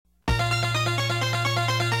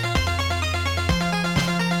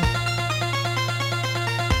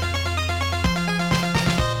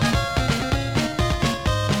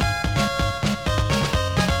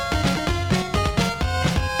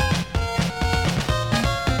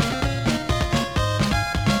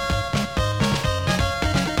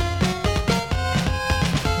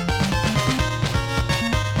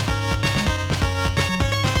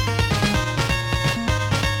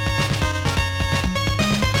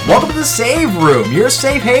Welcome to the Save Room, your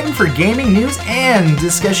safe haven for gaming news and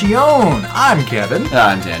discussion. I'm Kevin.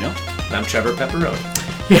 I'm Daniel. And I'm Trevor Pepperoni.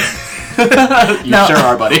 You now, sure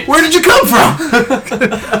are, buddy. Where did you come from?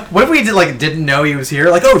 What if we didn't know he was here?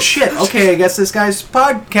 Like, oh shit, okay, I guess this guy's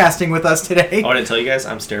podcasting with us today. Oh, I didn't tell you guys,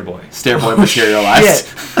 I'm Stairboy. Stairboy materialized.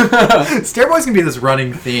 Stairboy's gonna be this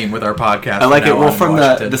running theme with our podcast. I like it. Well, from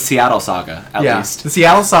the Seattle saga, at least. The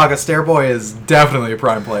Seattle saga, Stairboy is definitely a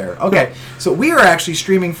prime player. Okay, so we are actually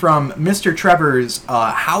streaming from Mr. Trevor's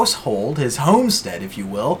household, his homestead, if you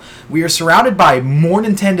will. We are surrounded by more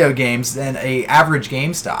Nintendo games than a average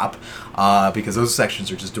GameStop. Because those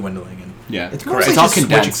sections are just dwindling, and it's mostly all just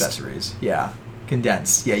condensed. Switch accessories. Yeah,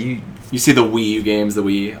 condensed. Yeah, you see the Wii U games, the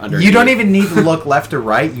Wii underneath. You don't even need to look left or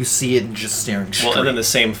right. You see it just staring straight. Well, and then the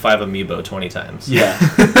same 5 amiibo 20 times. Yeah.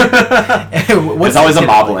 There's always a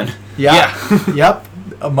Moblin. Yeah. Yep.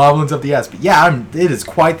 Moblins of the S. But yeah, it is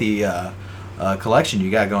quite the collection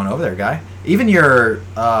you got going over there, guy. Even your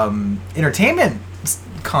entertainment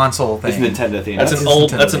console thing. It's Nintendo theme.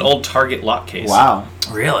 That's an old Target lock case. Wow.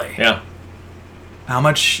 Really? Yeah. How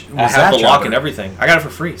much was I have that, the lock Trevor? and everything. I got it for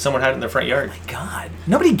free. Someone had it in their front yard. Oh my god.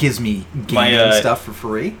 Nobody gives me gaming stuff for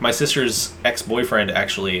free. My sister's ex-boyfriend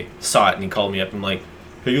actually saw it and he called me up and like,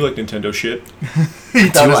 "Hey, you like Nintendo shit? He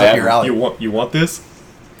thought it was up your alley. You want this?"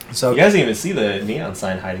 So you guys didn't even see the neon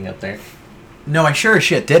sign hiding up there. No, I sure as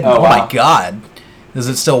shit didn't. Oh, wow. My god. Does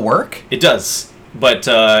it still work? It does. But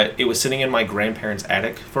it was sitting in my grandparents'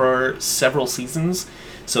 attic for several seasons.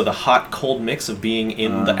 So the hot-cold mix of being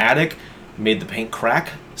in the attic made the paint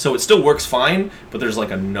crack. So it still works fine, but there's like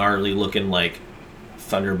a gnarly-looking like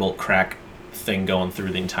Thunderbolt crack thing going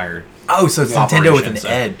through the entire Oh, so it's Nintendo with an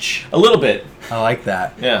edge. A little bit. I like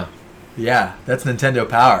that. Yeah. Yeah, that's Nintendo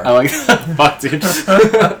power. I like that. Fuck, dude.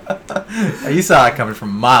 You saw it coming from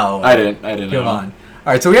a mile away. I didn't. Come on.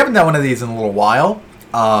 All right, so we haven't done one of these in a little while.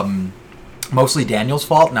 Mostly Daniel's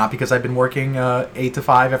fault, not because I've been working 8 to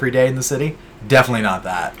 5 every day in the city. Definitely not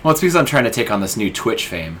that. Well, it's because I'm trying to take on this new Twitch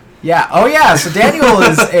fame. Yeah. Oh, yeah. So Daniel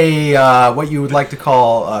is a what you would like to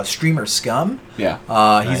call streamer scum. Yeah.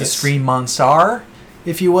 He's a stream monstar,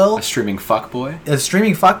 if you will. A streaming fuckboy. A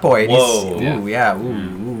streaming fuckboy. Whoa. Ooh, yeah.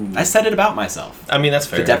 Ooh. I said it about myself. I mean, that's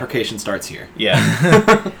fair. The deprecation starts here.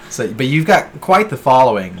 Yeah. But you've got quite the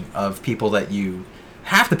following of people that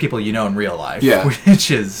half the people you know in real life. Yeah.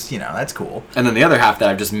 Which is, that's cool. And then the other half that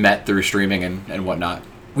I've just met through streaming and whatnot.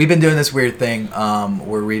 We've been doing this weird thing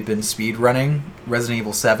where we've been speed running Resident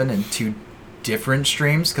Evil 7 in 2 different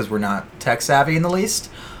streams because we're not tech savvy in the least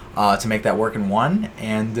to make that work in one,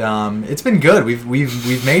 and it's been good.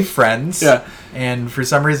 We've made friends. Yeah. And for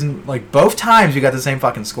some reason, like both times, we got the same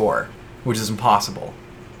fucking score, which is impossible.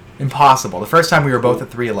 Impossible. The first time we were both at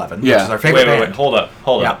 311, which is our favorite band. Wait. Hold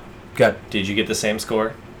up. Good. Did you get the same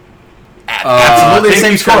score? Absolutely the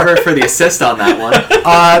same score. Trevor for the assist on that one.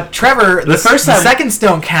 Trevor, the seconds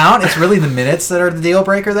don't count. It's really the minutes that are the deal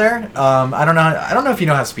breaker there. I don't know if you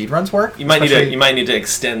know how speedruns work. You might need to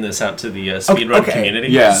extend this out to the speedrun community.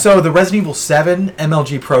 Yeah. So the Resident Evil 7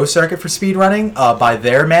 MLG Pro circuit for speedrunning, by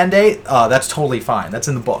their mandate, that's totally fine. That's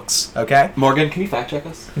in the books. Okay. Morgan, can you fact check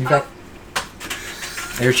us?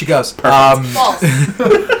 There she goes. False.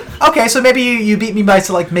 Okay, so maybe you beat me by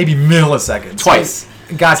maybe milliseconds. Twice.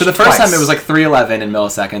 Gotcha. So the first time it was like 311 in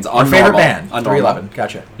milliseconds on our favorite normal, band, on 311.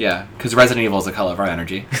 Gotcha. Yeah, because Resident Evil is the color of our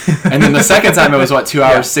energy. And then the second time it was 2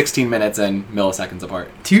 hours, 16 minutes, and milliseconds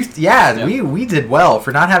apart. We did well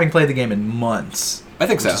for not having played the game in months. I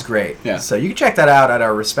think so. Which is great. Yeah. So you can check that out at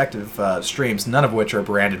our respective streams, none of which are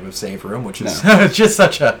branded with Save Room, which is just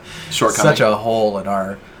such a hole in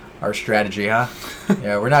our strategy, huh?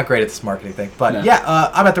 Yeah, we're not great at this marketing thing. But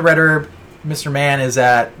I'm at the Red Herb. Mr. Man is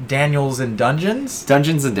at Daniels and Dungeons.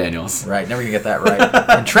 Dungeons and Daniels. Right, never gonna get that right.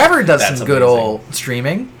 And Trevor does some good old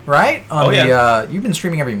streaming, right? You've been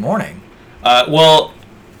streaming every morning. Well,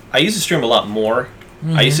 I used to stream a lot more.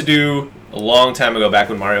 Mm-hmm. I used to do a long time ago, back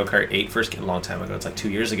when Mario Kart 8 first came. A long time ago, it's like 2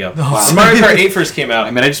 years ago. Wow. When Mario Kart 8 first came out.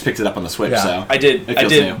 I mean, I just picked it up on the Switch, so I did.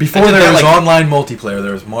 Before there was online multiplayer,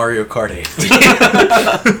 there was Mario Kart 8.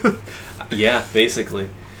 Yeah, basically.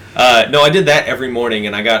 No, I did that every morning,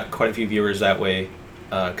 and I got quite a few viewers that way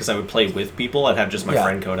because I would play with people. I'd have just my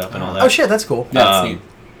friend code up and all that. Oh shit, that's cool. Yeah, that's neat.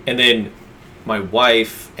 And then my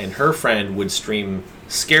wife and her friend would stream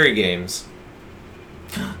scary games.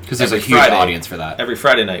 Because there's a huge audience for that. Every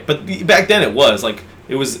Friday night. But back then it was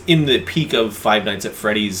in the peak of Five Nights at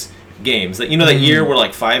Freddy's games. That that year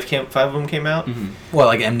where 5 of them came out? Mm-hmm. Well,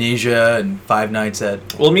 like Amnesia and Five Nights at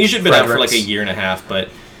Amnesia had been out for like a year and a half, but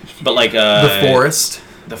like The Forest.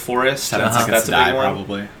 The Forest. 7 Seconds to Die, big one.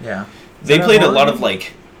 probably. Yeah. They played a lot of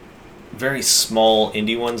very small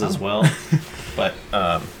indie ones as well. But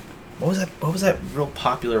What was that real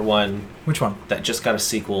popular one Which one? that just got a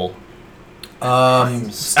sequel?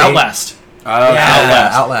 Outlast. Outlast. Yeah,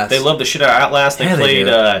 Outlast. They love the shit out of Outlast. They Yeah, they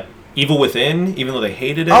played Evil Within, even though they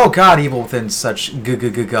hated it. Oh God, Evil Within's such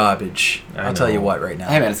garbage. I'll tell know. you what right now.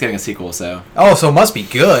 Hey man, it's getting a sequel, so. Oh, so it must be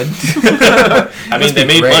good. I mean, they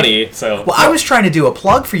made money, so. Well, I was trying to do a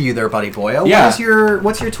plug for you there, buddy boyo. Yeah.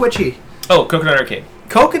 What's your Twitchy? Oh, Coconut Arcade.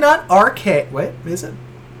 Coconut Arcade. What is it?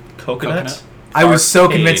 Coconut? I was so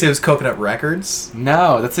Arcade. convinced it was Coconut Records.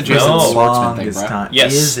 No, that's a Jason No. Schwartzman thing, Longest bro. time.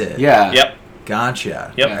 Yes. Is it? Yeah. Yep.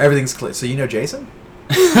 Gotcha. Yep. Everything's clear. So you know Jason?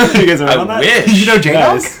 You guys are on I that? wish. You know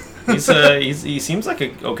J-Dog? Nice. He seems like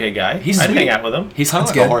a okay guy. He's I'd sweet. hang out with him. He's hung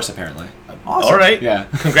That's like a good. horse, apparently. Awesome. All right. Yeah.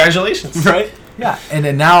 Congratulations. Right? Yeah, and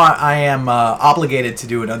then now I am obligated to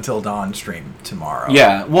do an Until Dawn stream tomorrow.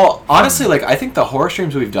 Yeah. Well, honestly, like, I think the horror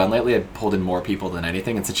streams we've done lately have pulled in more people than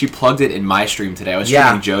anything. And since you plugged it in my stream today, I was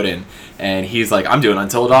streaming Joden, and he's like, I'm doing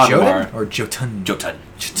Until Dawn tomorrow. Joden or Jotun? Jotun.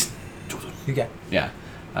 Okay. Yeah.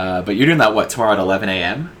 But you're doing that, what, tomorrow at 11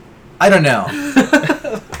 a.m.? I don't know.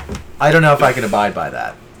 I don't know if I can abide by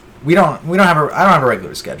that. I don't have a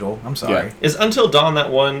regular schedule. I'm sorry. Yeah. Is Until Dawn that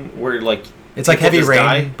one where like It's like people Heavy just Rain,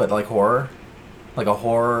 die? but like horror. Like a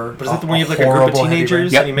horror. But is that the one you have like a group of horrible Heavy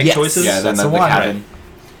teenagers Rain? and you make Yes. choices? Yeah, then That's the the one. cabin.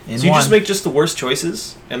 In So you just one. make just the worst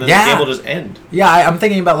choices, and then Yeah. the game will just end. Yeah, I'm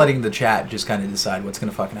thinking about letting the chat just kind of decide what's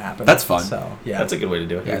gonna fucking happen. That's fun. So yeah, That's a good way to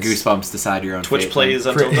do it. Yeah. Your Goosebumps decide your own Twitch fate. plays Fr-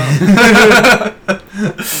 Until Dawn.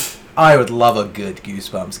 I would love a good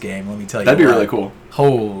Goosebumps game. Let me tell you. That'd be what. really cool.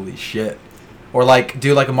 Holy shit! Or like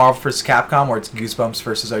do like a Marvel vs. Capcom where it's Goosebumps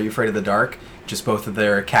versus Are You Afraid of the Dark? Just both of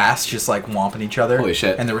their casts just like whomping each other. Holy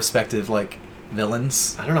shit. And their respective like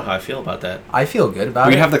villains. I don't know how I feel about that. I feel good about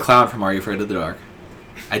We'd it. have the clown from Are You Afraid of the Dark?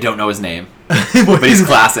 I don't know his name, but he's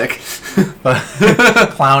classic.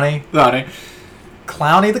 Clowny. Clowny.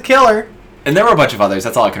 Clowny the Killer. And there were a bunch of others.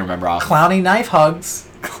 That's all I can remember off. Clowny Knife Hugs.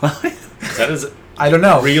 Clowny. Is that his I don't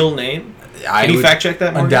know. real name? I Can you would fact check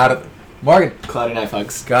that, Morgan? Undoubtedly. Morgan. Clowny Knife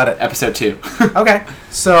Hugs. Got it. Episode 2. Okay.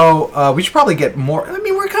 So we should probably get more. I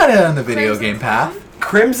mean, we're kind of on the video game path.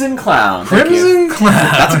 Crimson Clown. Thank you. Crimson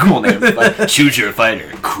Clown. That's a cool name. Like, choose your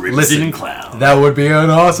fighter. Crimson Listen, Clown. That would be an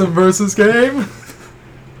awesome versus game.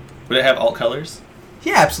 Would it have alt colors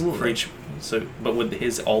Yeah, for absolutely. each? So, but would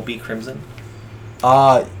his all be crimson?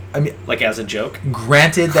 I mean, Like as a joke?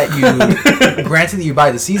 granted that you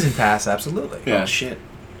buy the season pass, absolutely. Yeah. Oh shit!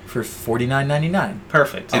 For $49.99.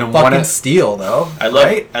 Perfect. And A one fucking of- steal, though. I love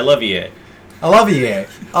right? I love EA. I love EA.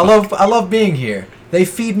 I love being here. They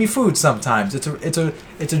feed me food sometimes. It's a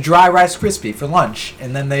dry Rice Krispie for lunch,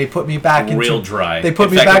 and then they put me back into Real dry. They put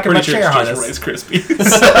in me fact, back I'm in my pretty sure chair it's just harness. Rice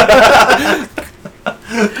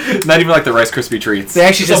Krispies. Not even like the Rice Krispie treats. They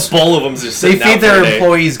actually Just just a bowl of them just they sitting out feed for their a day.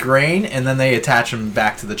 employees grain, and then they attach them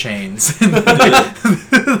back to the chains.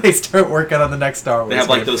 They start working on the next Star Wars. They have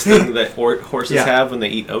like game. those things that horses Yeah. have when they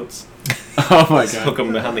eat oats. Oh my Just hook god.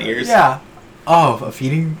 them behind the ears. Yeah. Oh, a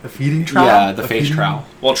feeding trowel. Yeah, the A face feeding- trowel.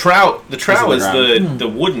 Well, the trow is the the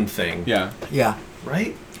wooden thing, Yeah. Yeah.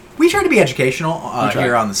 right? We try to be educational try.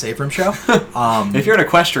 here on the Safe Room Show. If you're an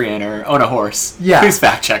equestrian or own a horse, Yeah. please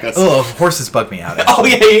fact check us. Oh, horses bug me out. Oh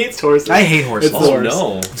yeah, he hates horses. I hate horses. It's the Oh worst.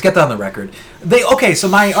 no! Let's get that on the record. So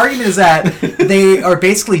my argument is that they are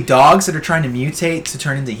basically dogs that are trying to mutate to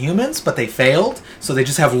turn into humans, but they failed. So they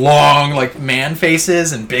just have long, like, man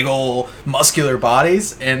faces and big ol' muscular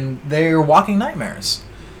bodies, and they're walking nightmares.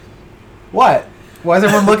 What? Why is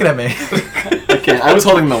everyone looking at me? I was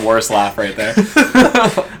holding the worst laugh right there.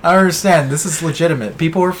 I don't understand. This is legitimate.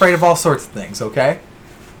 People are afraid of all sorts of things, okay?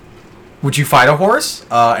 Would you fight a horse?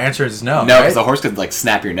 Answer is no. No, right? because the horse could like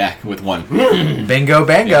snap your neck with one. Bingo,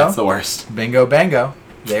 bango. Yeah, it's the worst. Bingo, bango.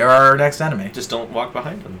 They are our next enemy. Just don't walk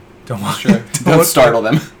behind them. Don't watch Don't startle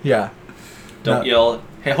them. Yeah. Don't No. yell,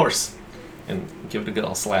 "Hey horse," and give it a good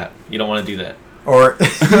old slap. You don't want to do that. Or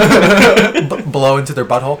blow into their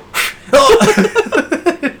butthole.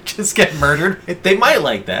 Just get murdered. They might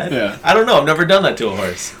like that. Yeah. I don't know. I've never done that to a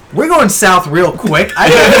horse. We're going south real quick.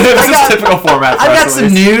 This is typical format. for I got us, some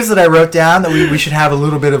at least. news that I wrote down that we should have a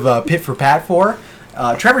little bit of a pit for pat for.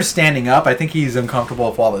 Trevor's standing up. I think he's uncomfortable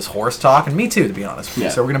with all this horse talk, and me too, to be honest with you. Yeah.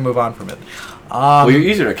 So we're going to move on from it. Well, you're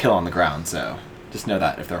easier to kill on the ground, so just know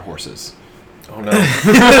that if they're horses. Oh no!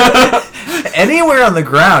 Anywhere on the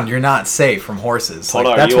ground, you're not safe from horses. Hold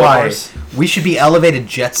Like, on, that's you a why horse? we should be elevated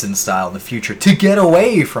Jetson style in the future to get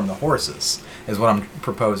away from the horses. Is what I'm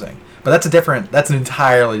proposing. But that's an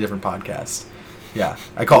entirely different podcast. Yeah,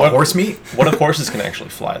 I call it What- horse meat. What if horses can actually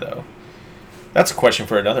fly, though? That's a question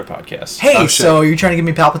for another podcast. Hey, Oh, shit. so you're trying to give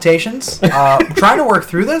me palpitations? I'm trying to work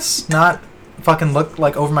through this. Not fucking look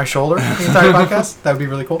like over my shoulder the entire podcast? That would be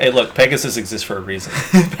really cool. Hey, look, Pegasus exists for a reason.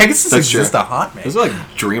 Pegasus exists to haunt me. Those are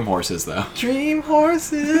like dream horses, though. Dream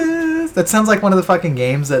horses. That sounds like one of the fucking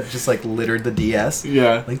games that just like littered the DS.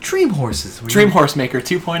 Yeah. Like dream horses. Dream Horse Maker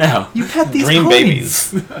 2.0. You pet these Dream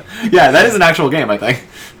ponies. babies. Yeah, that is an actual game, I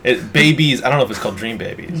think. Babies. I don't know if it's called Dream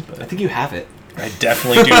Babies, but I think you have it. I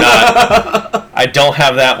definitely do not. I don't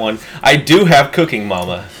have that one. I do have Cooking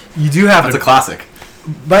Mama. You do have It's a classic.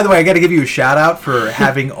 By the way, I got to give you a shout out for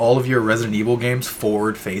having all of your Resident Evil games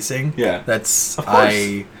forward facing. Yeah. That's Of course.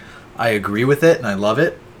 I agree with it and I love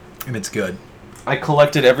it and it's good. I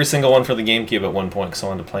collected every single one for the GameCube at one point because I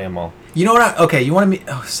wanted to play them all. You know what? Okay, you want to me?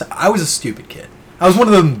 I was a stupid kid. I was one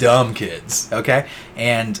of them dumb kids. Okay,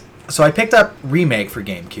 and so I picked up Remake for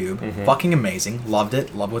GameCube. Mm-hmm. Fucking amazing. Loved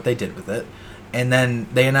it. Loved what they did with it. And then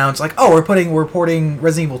they announced like, oh, we're porting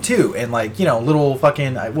Resident Evil 2, and like, you know, little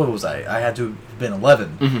fucking what was I had to have been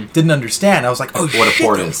 11. Mm-hmm. Didn't understand. I was like, oh what a shit,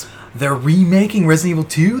 port is. they're remaking Resident Evil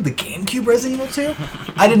 2, the GameCube Resident Evil 2.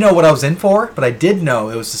 I didn't know what I was in for, but I did know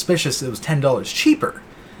it was suspicious. It was $10 cheaper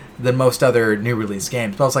than most other new release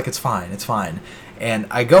games. But I was like, it's fine. And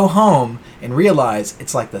I go home and realize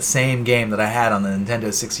it's like the same game that I had on the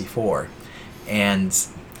Nintendo 64. And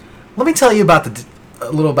let me tell you about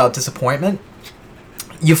a little about disappointment.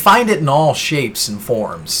 You find it in all shapes and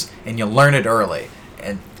forms, and you learn it early.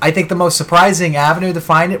 And I think the most surprising avenue to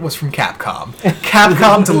find it was from Capcom.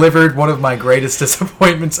 Capcom delivered one of my greatest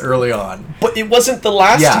disappointments early on. But it wasn't the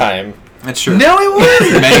last time. That's true. No, it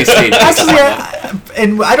wasn't. Many stages. Actually,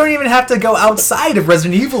 and I don't even have to go outside of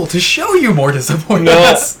Resident Evil to show you more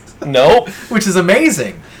disappointments. No. Which is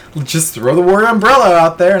amazing. Just throw the word umbrella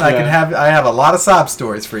out there, and I have a lot of sob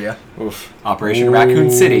stories for you. Oof. Operation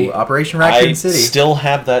Raccoon City. Operation Raccoon City. I still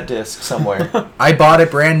have that disc somewhere. I bought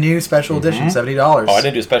it brand new, special edition, $70. Oh, I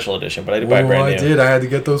didn't do special edition, but I did buy brand new. I did. I had to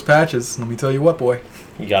get those patches. Let me tell you what, boy.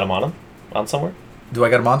 You got them on them? On somewhere? Do I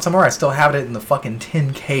got them on somewhere? I still have it in the fucking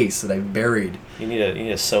tin case that I buried. You need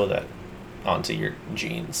to sew that onto your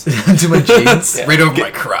jeans. To my jeans? Yeah. Right over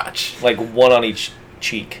my crotch. Like one on each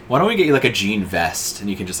cheek. Why don't we get you like a jean vest and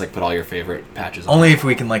you can just like put all your favorite patches on? Only if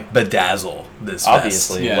we can like bedazzle this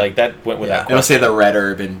Obviously. vest. Yeah. Like that went without It'll say the red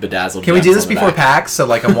herb and bedazzled. Can we do this on the before back. PAX? So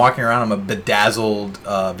like I'm walking around, I'm a bedazzled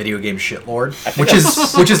video game shitlord, think which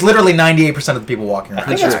is literally 98% of the people walking around. I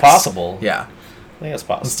think PAX. that's possible. Yeah, I think that's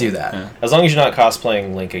possible. let's do that Yeah. As long as you're not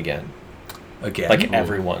cosplaying Link again. again. Like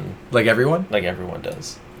everyone. Like everyone? Like everyone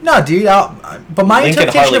does. No, dude. But my Link and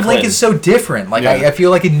interpretation Harley of Link Quinn. is so different. Like Yeah. I feel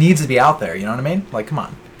like it needs to be out there. You know what I mean? Like, come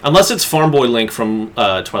on. Unless it's Farm Boy Link from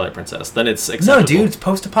Twilight Princess, then it's acceptable. No, dude. It's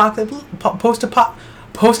post-apocryphal,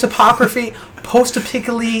 post-apocryphy,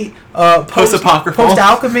 post-apically, Post-apocryphal.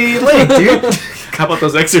 post-alchemy Link, dude. How about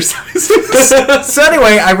those exercises? So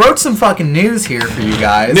anyway, I wrote some fucking news here for you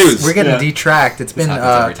guys. News, We're getting yeah. detracked. It's been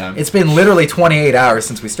happens every time. it's been literally 28 hours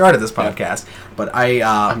since we started this podcast. But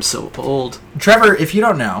I'm so old. Trevor, if you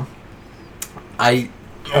don't know,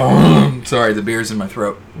 sorry, the beer's in my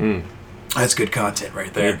throat. That's good content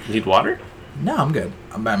right there. Need water? No, I'm good.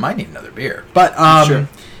 I might need another beer. But Sure.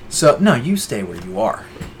 so no, you stay where you are.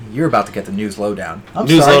 You're about to get the news lowdown. I'm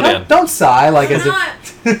News sorry. lowdown. Don't sigh like as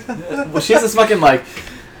if. Well, she has this fucking like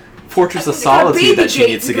fortress of solitude that she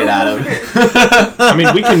needs to get out of. I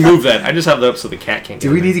mean, we can move that. I just have that up so the cat can't get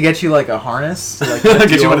Do we in need to get you like a harness? To, like,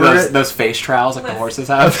 Get you one of over those, it? those face trowels like the horses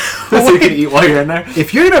have, so you can eat while you're in there.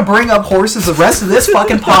 If you're gonna bring up horses the rest of this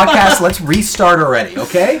fucking podcast, let's restart already,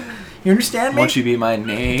 okay? You understand me? Won't you be my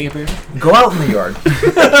neighbor? Go out in the yard.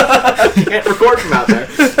 You can't record from out there.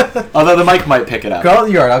 Although the mic might pick it up. Go out in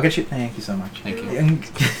the yard. I'll get you. Thank you so much. Thank you. And,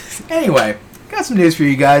 anyway, got some news for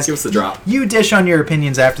you guys. Give us the drop. You dish on your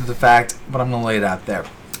opinions after the fact, but I'm gonna lay it out there.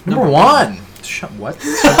 Number one. What?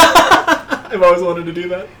 I've always wanted to do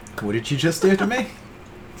that. What did you just do to me?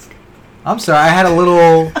 I'm sorry. I had a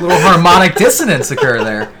little harmonic dissonance occur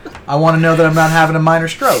there. I want to know that I'm not having a minor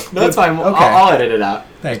stroke. No, that's fine. Okay. I'll edit it out.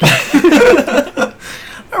 Thank you.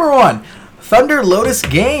 Number one, Thunder Lotus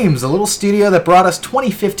Games, a little studio that brought us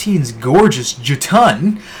 2015's gorgeous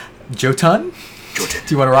Jotun. Jotun? Do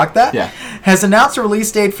you want to rock that? Yeah. Has announced a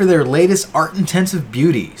release date for their latest art-intensive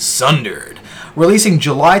beauty, Sundered. Releasing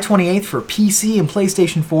July 28th for PC and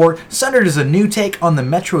PlayStation 4, Sundered is a new take on the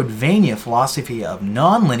Metroidvania philosophy of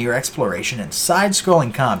non-linear exploration and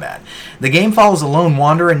side-scrolling combat. The game follows a lone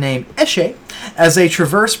wanderer named Eshe as they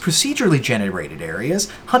traverse procedurally generated areas,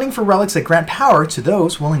 hunting for relics that grant power to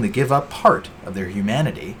those willing to give up part of their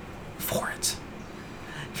humanity for it.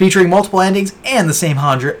 Featuring multiple endings and the same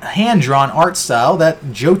hand-drawn art style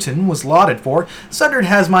that Jotun was lauded for, Sundered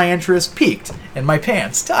has my interest piqued and my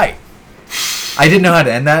pants tight. I didn't know how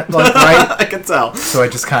to end that right. I can tell. So I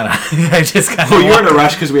just kind of. Well, you were in a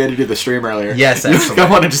rush because we had to do the stream earlier. Yes, excellent. I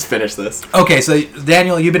want to just finish this. Okay, so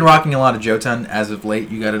Daniel, you've been rocking a lot of Jotun as of late.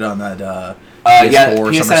 You got it on that yeah, PS4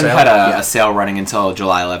 PSN summer sale. had a sale running until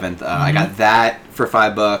July 11th. I got that for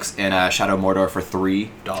 $5 and Shadow Mordor for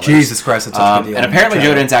 $3. Jesus Christ, that's such a good deal. And apparently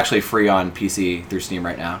Jotun's actually free on PC through Steam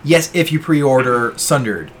right now. Yes, if you pre-order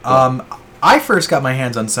Sundered. I first got my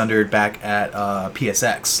hands on Sundered back at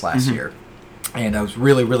PSX last year, and I was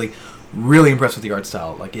really, really, really impressed with the art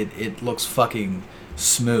style. Like it looks fucking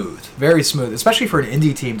smooth, very smooth, especially for an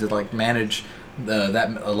indie team to like manage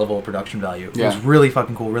that level of production value. It was really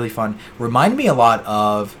fucking cool, really fun. Reminded me a lot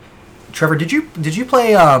of Trevor. Did you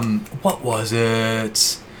play what was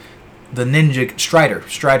it? The Ninja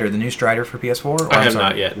Strider, the new Strider for PS4? I have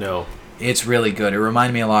not yet. No, it's really good. It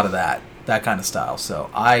reminded me a lot of that kind of style. So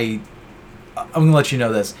I'm gonna let you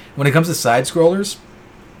know this. When it comes to side scrollers,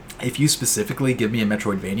 if you specifically give me a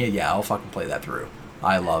Metroidvania, yeah, I'll fucking play that through.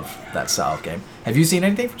 I love that style of game. Have you seen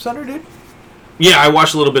anything from Sundered, dude? Yeah, I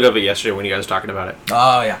watched a little bit of it yesterday when you guys were talking about it.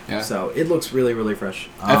 Oh, yeah. So it looks really, really fresh.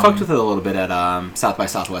 I fucked with it a little bit at South by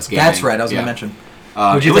Southwest Gaming. That's right, I was going to mention.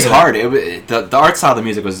 It was hard. The art style of the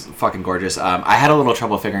music was fucking gorgeous. I had a little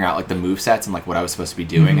trouble figuring out like the movesets and like what I was supposed to be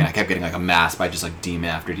doing, and I kept getting like a mass by just like demon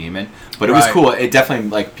after demon. But it was cool. It definitely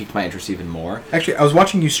like piqued my interest even more. Actually, I was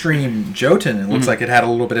watching you stream Jotun, and it looks like it had a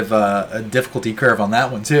little bit of a difficulty curve on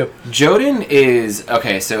that one too. Jotun is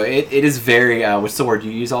okay. So it is very what's the word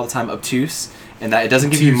you use all the time? Obtuse. And that it doesn't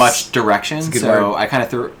give you much direction, so I kind of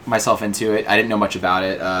threw myself into it. I didn't know much about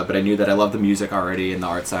it, but I knew that I loved the music already, and the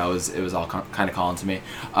art style was all kind of calling to me.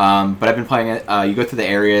 But I've been playing it. You go through the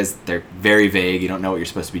areas; they're very vague. You don't know what you're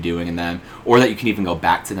supposed to be doing in them, or that you can even go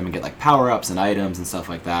back to them and get like power-ups and items and stuff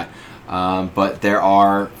like that. But there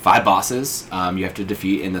are 5 bosses you have to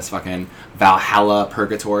defeat in this fucking Valhalla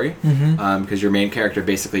purgatory, because your main character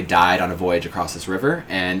basically died on a voyage across this river,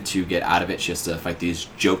 and to get out of it, she has to fight these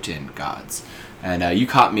Jotun gods. And you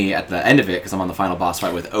caught me at the end of it because I'm on the final boss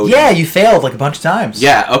fight with Odin. Yeah, you failed like a bunch of times.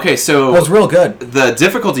 Yeah, okay, so... That was real good. The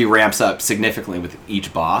difficulty ramps up significantly with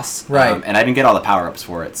each boss. Right. And I didn't get all the power-ups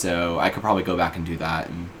for it, so I could probably go back and do that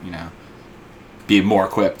and, be more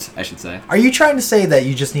equipped, I should say. Are you trying to say that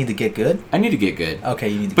you just need to get good? I need to get good. Okay,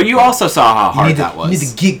 you need to But get you good. also saw how hard that was. You need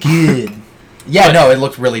to get good. Yeah, no, it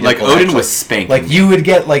looked really difficult. Like, Odin was spanking. Like, you would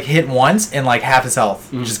get, like, hit once, and, like, half his health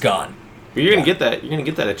just gone. But you're gonna get that. You're gonna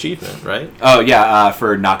get that achievement, right? Oh yeah,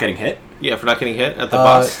 for not getting hit. Yeah, for not getting hit at the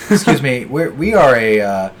boss. Excuse me. We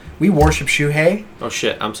worship Shuhei. Oh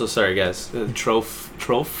shit! I'm so sorry, guys. Trophy.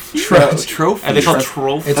 Are they called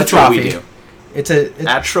trophy? It's That's a trophy. what we do. It's a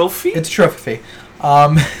trophy. It's a trophy.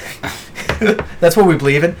 That's what we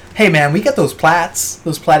believe in. Hey man, we got those plats,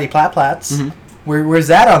 those plats. Where's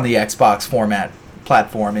that on the Xbox format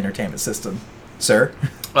platform entertainment system, sir?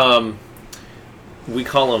 We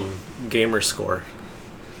call them gamer score.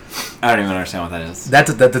 I don't even understand what that is. That's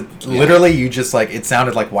literally you just like it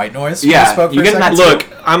sounded like white noise. Yeah, you spoke you get that. Look,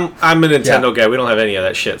 I'm a Nintendo guy. We don't have any of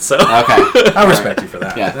that shit. So okay, I respect you for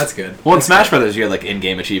that. Yeah, that's good. Well, in Smash Brothers, you had like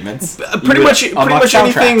in-game achievements. Pretty much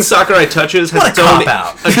anything Sakurai touches has its own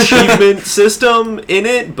achievement system in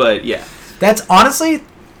it. But yeah, that's honestly.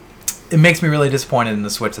 It makes me really disappointed in the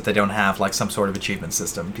Switch that they don't have like some sort of achievement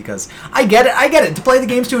system, because I get it. To play the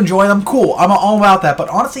games, to enjoy them, cool. I'm all about that. But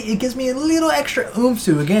honestly, it gives me a little extra oomph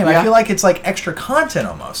to a game. Yeah. I feel like it's like extra content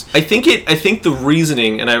almost. I think the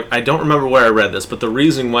reasoning, and I don't remember where I read this, but the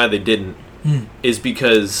reason why they didn't is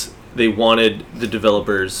because they wanted the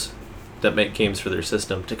developers that make games for their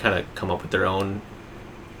system to kind of come up with their own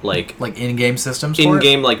like in-game systems.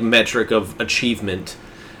 In-game like metric of achievement.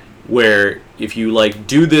 Where if you like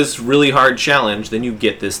do this really hard challenge, then you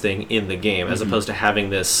get this thing in the game, as opposed to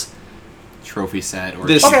having this trophy set or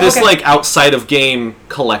this like outside of game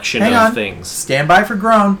collection of things. Stand by for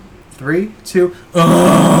groan. 3, 2. Hey,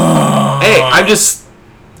 I'm just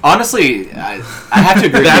honestly, I have to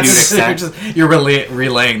agree with you. You're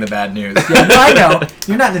relaying the bad news. Yeah, no, I know.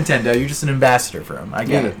 You're not Nintendo. You're just an ambassador for them. I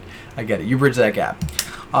get it. You bridge that gap.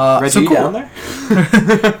 Reggie, so cool. Down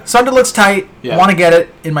there? Sundered looks tight. Yeah. Want to get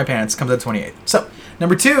it in my pants. Comes at 28th. So,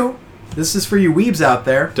 number 2. This is for you weebs out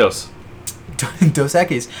there. Dos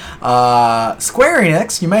Equis. Square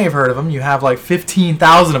Enix. You may have heard of them. You have like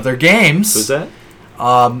 15,000 of their games. Who's that?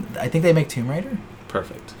 I think they make Tomb Raider.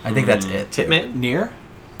 Perfect. I think that's it. Too. Hitman? Near?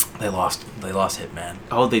 They lost Hitman.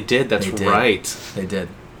 Oh, they did. That's right. They did.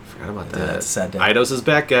 Forgot about that. That's a sad day. Eidos is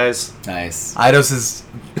back, guys. Nice. Eidos is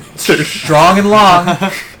strong and long.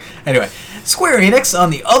 Anyway, Square Enix, on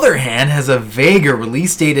the other hand, has a vaguer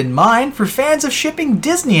release date in mind for fans of shipping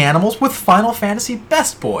Disney animals with Final Fantasy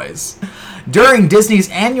Best Boys. During Disney's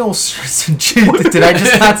annual... Did I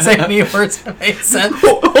just not say any words that made sense?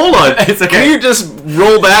 Hold on. It's okay. Can you just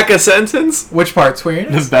roll back a sentence? Which part, Square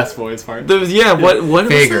Enix? The Best Boys part. What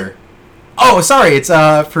Vaguer. Oh, sorry. It's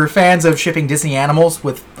for fans of shipping Disney animals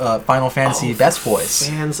with Final Fantasy Best Boys.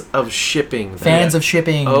 Fans of shipping. Fans of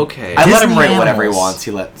shipping. Okay. I let him Disney write whatever he animals. wants. He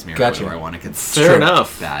lets me write whatever I want. It's Fair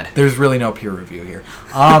enough. bad. There's really no peer review here.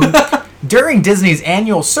 During Disney's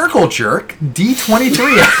annual Circle Jerk,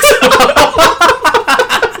 D23...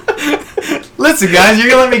 Listen, guys, you're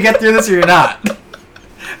going to let me get through this or you're not.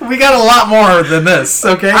 We got a lot more than this,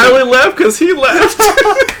 okay? I only laughed because he laughed.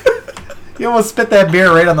 You almost spit that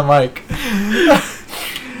beer right on the mic.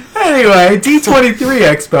 Anyway, D23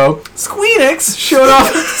 Expo, Squeenix showed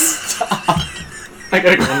off... I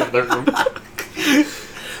gotta go in the other room.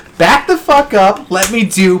 Back the fuck up, let me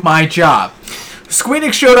do my job.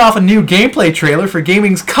 Squeenix showed off a new gameplay trailer for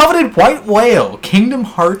gaming's coveted white whale, Kingdom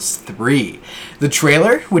Hearts 3. The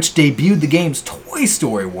trailer, which debuted the game's Toy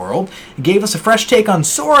Story world, gave us a fresh take on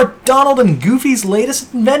Sora, Donald, and Goofy's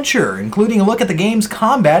latest adventure, including a look at the game's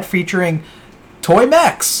combat featuring toy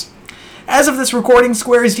mechs. As of this recording,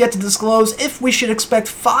 Square is yet to disclose if we should expect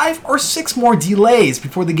 5 or 6 more delays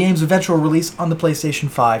before the game's eventual release on the PlayStation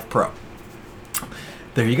 5 Pro.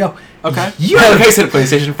 There you go. Okay. Yeah. Makes it a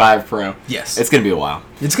PlayStation 5 Pro. Yes. It's going to be a while.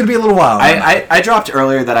 It's going to be a little while. I dropped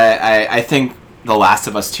earlier that I think The Last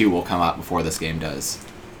of Us 2 will come out before this game does.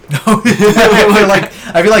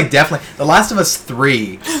 I feel like definitely The Last of Us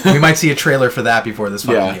 3. We might see a trailer for that before this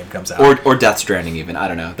fucking game comes out. Or Death Stranding even. I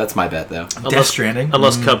don't know. That's my bet though. Death Stranding,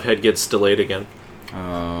 Unless Cuphead gets delayed again.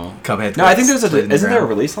 Oh. Cuphead. No, I think there's isn't there a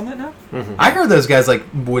release on that now? Mm-hmm. I heard those guys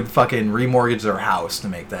would fucking remortgage their house to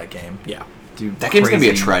make that game. Yeah. Dude, That game's gonna be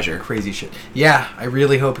a treasure. Crazy shit. Yeah, I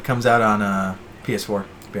really hope it comes out on PS4.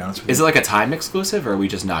 To be honest with you. Is it like a time exclusive, or are we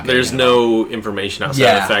just not? There's no information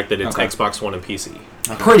outside of the fact that it's Xbox One and PC.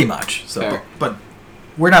 Okay. Pretty much. So, but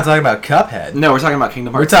we're not talking about Cuphead. No, we're talking about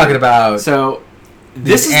Kingdom Hearts. We're talking about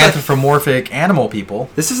this is anthropomorphic animal people.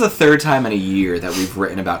 This is the third time in a year that we've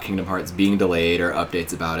written about Kingdom Hearts being delayed or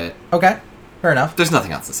updates about it. Okay, fair enough. There's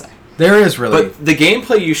nothing else to say. There is really. But the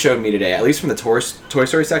gameplay you showed me today, at least from the Toy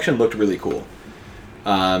Story section, looked really cool.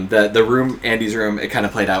 The room, Andy's room, it kind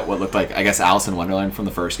of played out what looked like, I guess, Alice in Wonderland from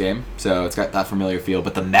the first game. So it's got that familiar feel.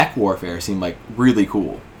 But the mech warfare seemed like really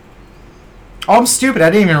cool. Oh, I'm stupid. I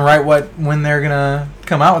didn't even write when they're gonna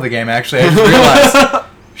come out with the game. Actually, I just realized.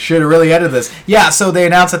 Should have really edited this. Yeah, so they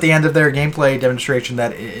announced at the end of their gameplay demonstration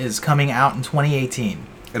that it is coming out in 2018.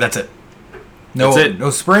 That's it. No, That's it.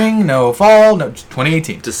 No spring, no fall, no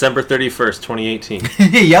 2018. December 31st, 2018.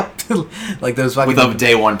 Yep, like those fucking. With a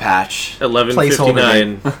day one patch.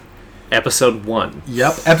 11:59. Episode 1.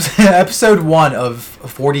 Yep, episode 1 of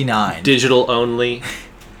 49. Digital only.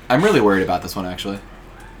 I'm really worried about this one, actually.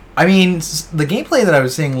 I mean, the gameplay that I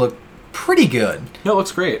was seeing looked pretty good. No, it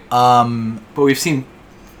looks great. But we've seen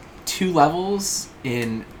 2 levels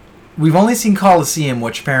in... We've only seen Coliseum,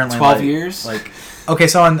 which apparently 12 years? Okay,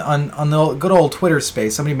 so on the good old Twitter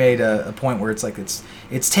space, somebody made a point where it's like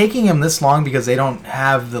it's taking them this long because they don't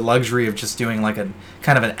have the luxury of just doing like a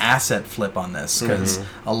kind of an asset flip on this, because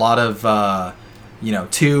a lot of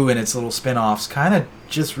 2 and its little spin-offs kind of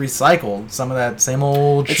just recycled some of that same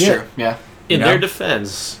old It's shit. true, yeah. In their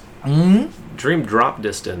defense, Dream Drop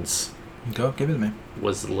Distance Go, give it to me.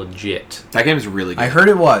 was legit. That game is really good. I heard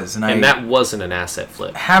it was, and that wasn't an asset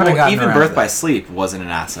flip. haven't gotten even around Birth to by that. Sleep wasn't an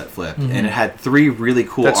asset flip, and it had 3 really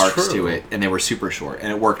cool That's arcs true. to it, and they were super short,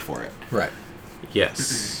 and it worked for it. Right.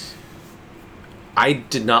 Yes. I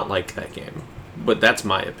did not like that game, but that's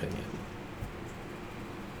my opinion.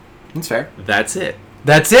 That's fair. That's it.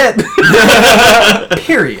 That's it.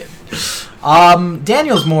 Period.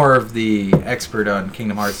 Daniel's more of the expert on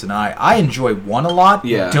Kingdom Hearts than I. I enjoy 1 a lot.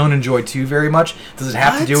 Yeah. Don't enjoy 2 very much. Does it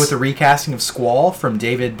have to do with the recasting of Squall from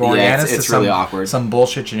David Boreanaz it's to really awkward. some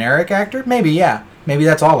bullshit generic actor? Maybe, yeah. Maybe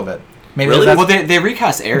that's all of it. Maybe Really? that's, Well, they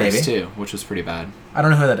recast Ares, Maybe. too, which was pretty bad. I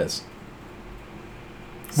don't know who that is.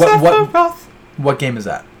 What game is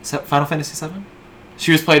that? Final Fantasy VII?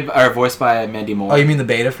 She was voiced by Mandy Moore. Oh, you mean the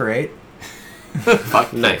beta for 8?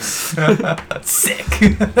 Fuck. Nice. Sick.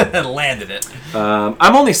 Landed it.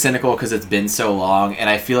 I'm only cynical because it's been so long, and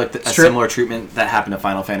I feel like a similar treatment that happened to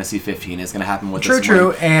Final Fantasy 15 is going to happen with this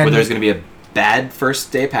one. And where there's going to be a bad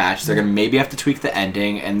first day patch. They're going to maybe have to tweak the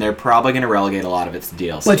ending, and they're probably going to relegate a lot of its to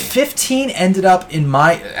DLC. But 15 ended up, in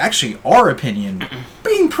our opinion,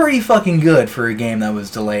 being pretty fucking good for a game that was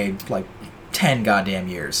delayed like 10 goddamn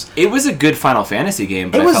years. It was a good Final Fantasy game,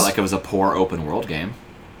 but I felt like it was a poor open world game.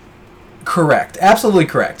 Correct. Absolutely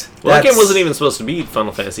correct. Well, that game wasn't even supposed to be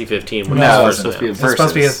Final Fantasy 15 when No, it it was wasn't. first announced. It's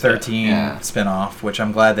supposed to be a 13 spin-off, which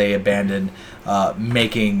I'm glad they abandoned,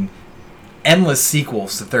 making endless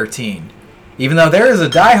sequels to 13. Even though there is a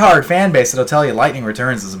die-hard fan base that'll tell you Lightning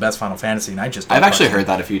Returns is the best Final Fantasy, and I just don't I've actually heard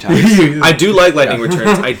that a few times. I do like Lightning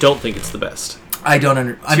Returns. I don't think it's the best. I don't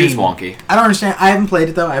I mean, wonky. I don't understand. I haven't played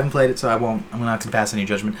it though. I haven't played it, so I'm not going to pass any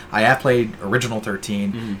judgment. I have played original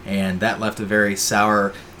 13, and that left a very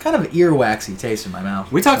sour, kind of earwaxy taste in my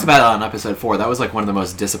mouth. We talked about it on episode 4. That was like one of the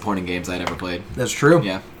most disappointing games I'd ever played. That's true.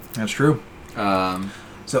 Yeah, that's true.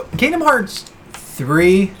 So Kingdom Hearts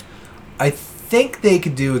 3, I think they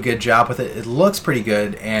could do a good job with it. It looks pretty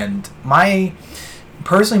good, and my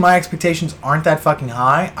expectations aren't that fucking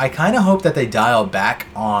high. I kind of hope that they dial back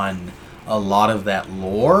on a lot of that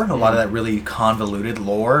lore, a lot of that really convoluted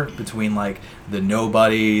lore between like the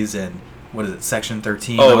nobodies and what is it, Section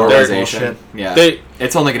 13? Organization. Yeah,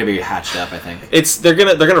 it's only going to be hatched up. I think they're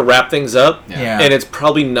gonna wrap things up. Yeah. And it's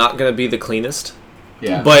probably not going to be the cleanest.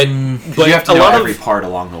 Yeah, but you have to know every part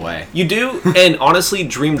along the way. You do, and honestly,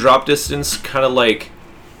 Dream Drop Distance kind of like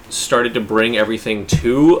started to bring everything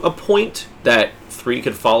to a point that 3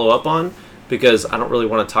 could follow up on. Because I don't really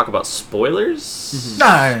want to talk about spoilers.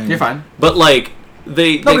 Nah, you're fine. But like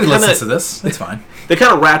nobody listens to this. It's fine. They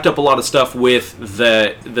kind of wrapped up a lot of stuff with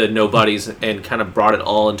the nobodies and kind of brought it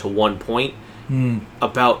all into one point.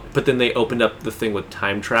 But then they opened up the thing with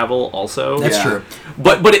time travel also. That's true.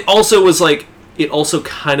 But it also was like it also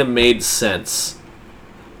kind of made sense.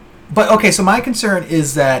 But okay, so my concern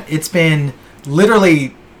is that it's been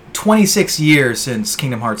literally 26 years since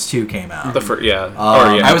Kingdom Hearts 2 came out.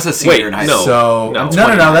 I was a senior in high school.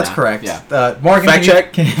 No, that's correct. Yeah. Morgan,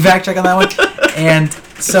 can you fact check on that one? And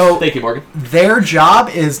so, thank you, Morgan. Their job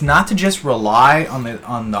is not to just rely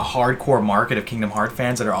on the hardcore market of Kingdom Hearts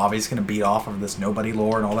fans that are obviously going to beat off of this nobody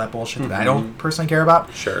lore and all that bullshit that I don't personally care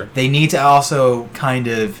about. Sure. They need to also kind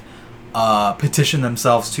of petition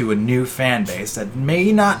themselves to a new fan base that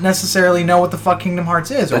may not necessarily know what the fuck Kingdom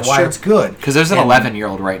Hearts is or why it's good. Because there's an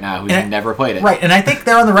 11-year-old right now who's never played it. Right, and I think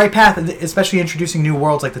they're on the right path, especially introducing new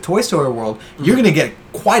worlds like the Toy Story world. You're going to get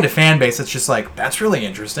quite a fan base that's just like, that's really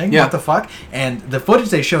interesting. Yeah. What the fuck? And the footage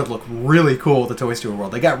they showed looked really cool with the Toy Story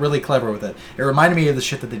world. They got really clever with it. It reminded me of the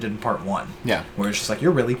shit that they did in Part 1. Yeah. Where it's just like,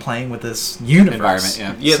 you're really playing with this universe. Environment,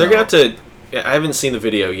 yeah. Yeah, they're going to have to... I haven't seen the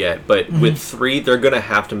video yet, but with 3, they're going to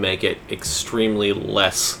have to make it extremely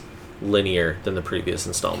less linear than the previous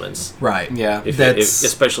installments. Right. Yeah.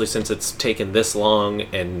 Especially since it's taken this long,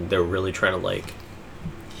 and they're really trying to, like...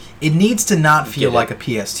 It needs to not feel like a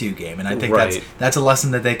PS2 game, and I think that's a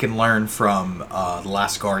lesson that they can learn from The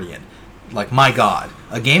Last Guardian. Like, my God,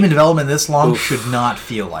 a game in development this long should not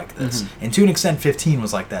feel like this. And to an extent, 15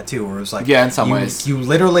 was like that too, where it was like, in some ways, you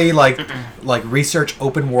literally like research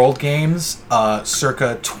open world games,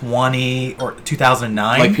 circa 20 or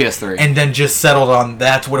 2009, like PS3, and then just settled on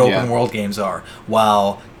that's what open world games are.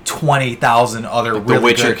 While 20,000 other The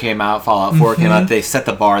Witcher came out, Fallout 4 came out. They set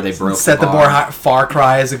the bar. They broke the bar. high. Far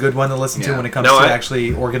Cry is a good one to listen to when it comes to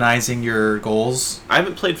actually organizing your goals. I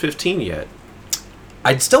haven't played 15 yet.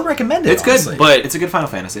 I'd still recommend it. It's honestly. good, but it's a good Final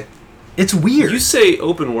Fantasy. It's weird. You say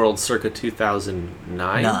open world circa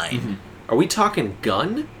 2009? 9. Are we talking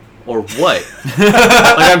gun? Or what?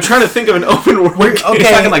 Like, I'm trying to think of an open world game. Okay.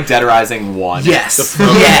 You're talking like Dead Rising 1. Yes.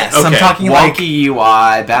 Yes. Okay. I'm talking wonky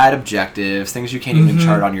UI, bad objectives, things you can't even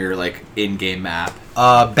chart on your like in-game map.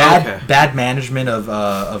 Bad management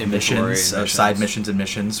of missions, of side missions and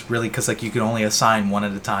missions. Really, because like you can only assign one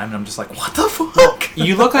at a time, and I'm just like, what the fuck?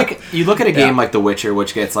 You look at a game like The Witcher,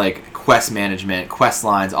 which gets like quest management, quest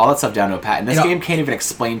lines, all that stuff down to a pat. And this game can't even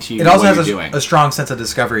explain to you. It also what has you're doing. a strong sense of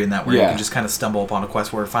discovery in that, where you can just kind of stumble upon a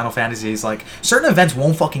quest. Where Final Fantasy is like certain events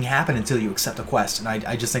won't fucking happen until you accept a quest, and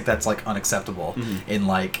I just think that's like unacceptable in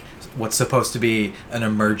like what's supposed to be an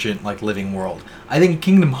emergent like living world. I think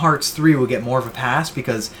Kingdom Hearts 3 will get more of a pass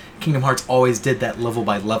because Kingdom Hearts always did that level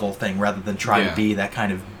by level thing rather than try to be that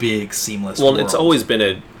kind of big seamless world. It's always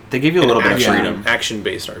been they give you a little bit of freedom.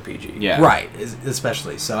 Action-based RPG. Yeah. Right,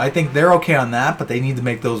 especially. So I think they're okay on that, but they need to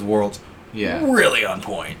make those worlds really on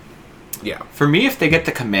point. Yeah. For me, if they get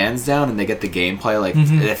the commands down and they get the gameplay, like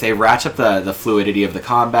if they ratchet up the fluidity of the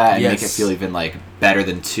combat and make it feel even like better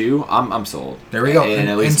than 2, I'm sold. There we go. And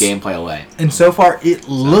at least gameplay away. And so far, it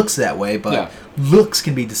looks that way, but looks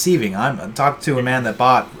can be deceiving. I'm talking to a man that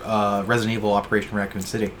bought Resident Evil Operation Raccoon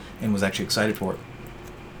City and was actually excited for it.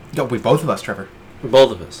 Both of us, Trevor.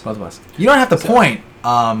 Both of us. Both of us. You don't have to point.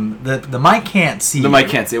 The mic can't see. The mic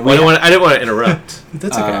can't see. I didn't want to interrupt.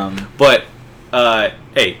 That's okay. But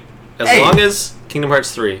hey, as long as Kingdom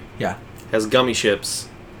Hearts 3 has gummy ships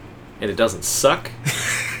and it doesn't suck,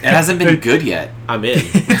 It hasn't been good yet. I'm in.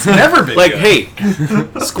 It's never been Like, good. hey,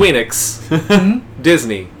 Squeenix,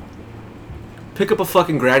 Disney, pick up a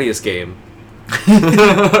fucking Gradius game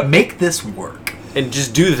Make this work. and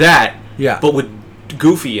just do that. Yeah. But with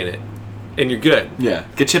Goofy in it, and you're good. Yeah.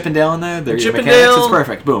 Get Chip and Dale in there. They're your Chip and mechanics. Dale. It's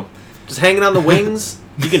perfect. Boom. Just hanging on the wings.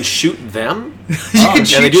 You can shoot them. You can And they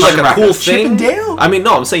shoot do like a cool Chip thing. and Dale? I mean,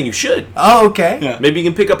 no, I'm saying you should. Oh, okay. Yeah. Maybe you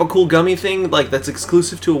can pick up a cool gummy thing like that's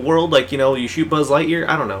exclusive to a world. Like, you know, you shoot Buzz Lightyear.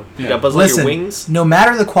 I don't know. You Yeah. got Buzz Listen, Lightyear wings. no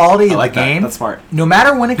matter the quality of like the that. game, That's smart. no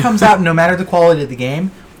matter when it comes out, no matter the quality of the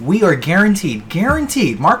game, we are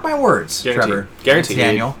guaranteed, mark my words, Guaranteed. Trevor, Guaranteed.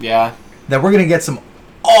 Daniel, Yeah. that we're going to get some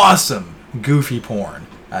awesome Goofy porn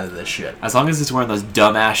out of this shit. As long as he's wearing those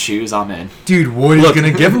dumbass shoes, I'm in. Dude, Woody's Look.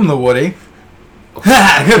 going to give him the Woody. Put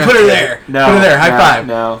her there. No. Put her there. High five.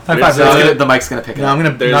 No. High five. The mic's gonna pick it No, up. I'm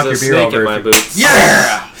going to There's knock a your beer snake over. in my boots.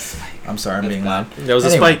 Yeah! I'm sorry, I'm being loud. There was a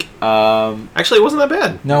Anyway. spike. Um, Actually, it wasn't that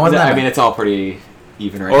bad. No, it wasn't that I bad. mean, it's all pretty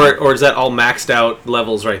even right now. Or is that all maxed out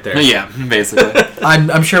levels right there? Yeah, basically.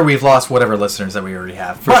 I'm sure we've lost whatever listeners that we already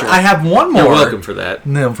have. But sure. I have one more. You're welcome for that.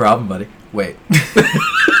 No problem, buddy. Wait.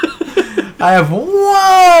 I have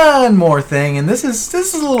one more thing, and this is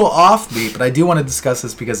a little offbeat, but I do want to discuss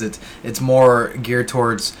this because it's more geared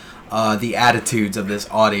towards the attitudes of this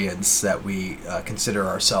audience that we consider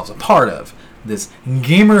ourselves a part of. This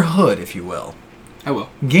gamerhood, if you will. I will.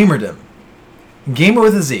 Gamerdom. Gamer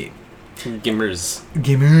with a Z. Gimmers.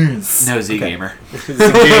 Gamers. No Z Okay. gamer. It's a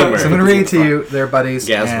gamer. So I'm going to read it to you there, buddies.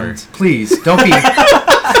 Gasmer. And please, don't be...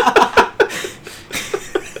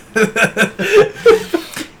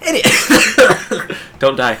 Idiot.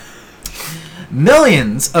 Don't die.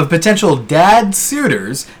 Millions of potential dad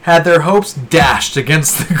suitors had their hopes dashed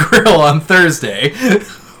against the grill on Thursday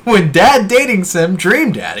when dad dating sim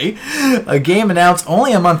Dream Daddy, a game announced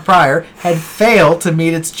only a month prior, had failed to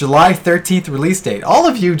meet its July 13th release date. All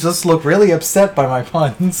of you just look really upset by my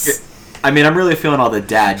puns. I mean, I'm really feeling all the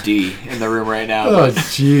dad D in the room right now. Oh,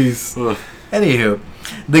 jeez. Ugh. Anywho,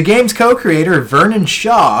 the game's co-creator, Vernon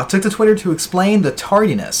Shaw, took to Twitter to explain the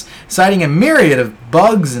tardiness, citing a myriad of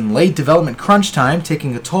bugs and late development crunch time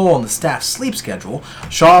taking a toll on the staff's sleep schedule.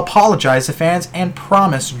 Shaw apologized to fans and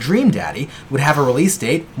promised Dream Daddy would have a release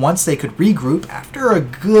date once they could regroup after a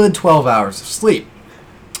good 12 hours of sleep.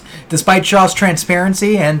 Despite Shaw's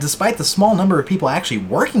transparency, and despite the small number of people actually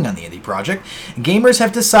working on the indie project, gamers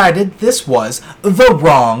have decided this was the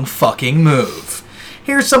wrong fucking move.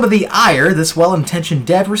 Here's some of the ire this well-intentioned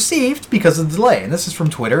dev received because of the delay. And this is from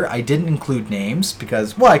Twitter. I didn't include names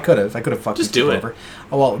because, well, I could have. I could have fucked Just these do people it. over.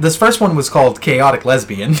 Oh, well, this first one was called Chaotic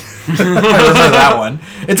Lesbian. I remember that one.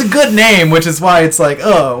 It's a good name, which is why it's like,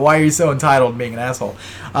 oh, why are you so entitled being an asshole?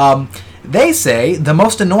 They say the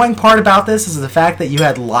most annoying part about this is the fact that you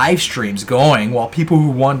had live streams going while people who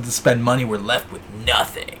wanted to spend money were left with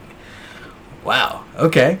nothing. Wow.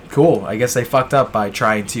 Okay, cool. I guess they fucked up by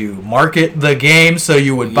trying to market the game so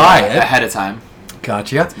you would buy it. ahead of time.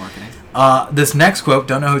 Gotcha. That's marketing. This next quote,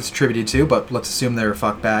 don't know who it's attributed to, but let's assume they're a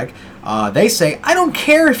fuckbag. They say, I don't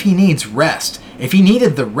care if he needs rest. If he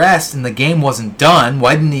needed the rest and the game wasn't done,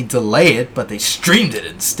 why didn't he delay it, but they streamed it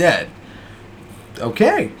instead?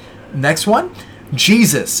 Okay. Next one.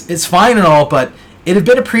 Jesus, it's fine and all, but it'd have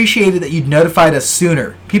been appreciated that you'd notified us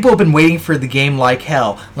sooner. People have been waiting for the game like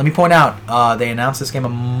hell. Let me point out, they announced this game a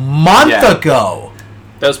month ago.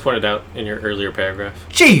 That was pointed out in your earlier paragraph.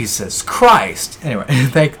 Jesus Christ. Anyway,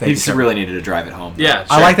 thank He you. just Trevor. really needed to drive it home. Yeah,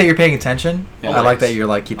 I like that you're paying attention. Yeah, I like that you're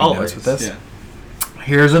like keeping Always. notes with this. Yeah.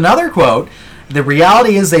 Here's another quote. The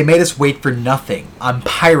reality is they made us wait for nothing. I'm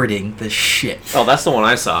pirating the shit. Oh, that's the one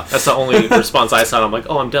I saw. That's the only response I saw. And I'm like,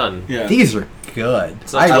 oh, I'm done. Yeah. These are good.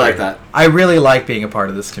 So I like that. I really like being a part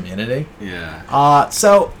of this community. Yeah.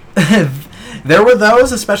 So there were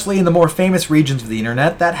those, especially in the more famous regions of the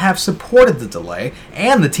internet, that have supported the delay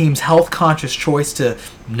and the team's health-conscious choice to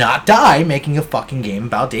not die making a fucking game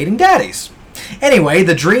about dating daddies. Anyway,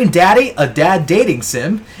 the Dream Daddy, a dad dating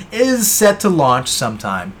sim, is set to launch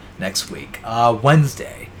sometime next week.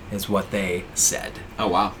 Wednesday is what they said. Oh,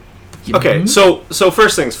 wow. Okay, so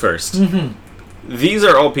first things first. Mm-hmm. These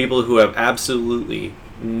are all people who have absolutely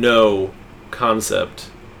no concept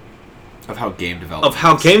Of how game development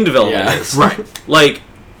development is. Right. Like,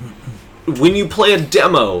 when you play a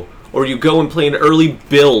demo, or you go and play an early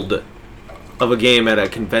build of a game at a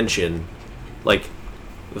convention, like,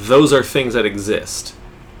 those are things that exist.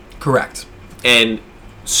 Correct. And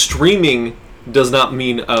streaming does not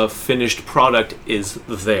mean a finished product is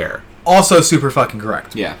there. Also super fucking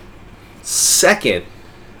correct. Yeah. Second,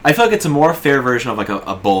 I feel like it's a more fair version of like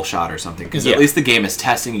a bull shot or something, because Yeah. at least the game is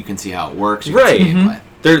testing. You can see how it works. You Right. Can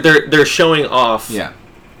see gameplay. they're showing off Yeah.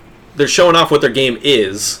 they're showing off what their game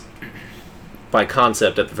is by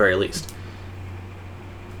concept at the very least.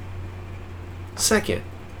 Second,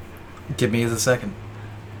 Give me the second.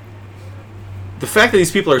 the fact that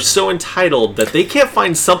these people are so entitled that they can't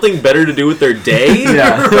find something better to do with their day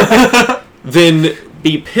than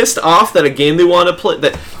be pissed off that a game they want to play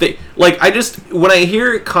that they like. When I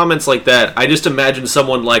hear comments like that, I just imagine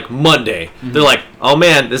someone like Monday. They're like, "Oh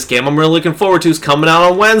man, this game I'm really looking forward to is coming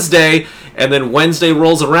out on Wednesday," and then Wednesday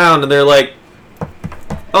rolls around and they're like,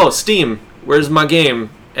 "Oh, Steam, where's my game?"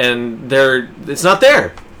 And it's not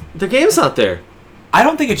there. Their game's not there. I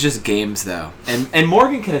don't think it's just games, though. And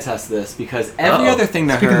Morgan can attest to this, because every other thing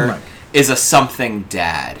to her is a something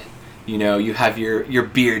dad. You know, you have your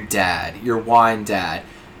beer dad, your wine dad.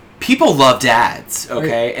 People love dads,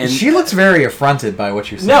 okay? And she looks very affronted by what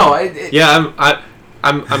you're saying. No,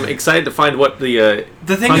 I'm excited to find what the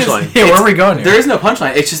thing punchline. is, where are we going here? There is no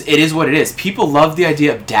punchline. It's just, it is what it is. People love the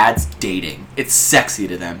idea of dads dating. It's sexy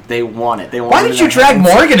to them. They want it. Why did you drag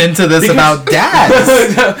Morgan into this about dads?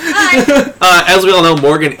 As we all know,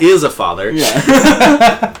 Morgan is a father. Yeah.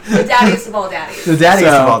 The daddiest of all daddies. The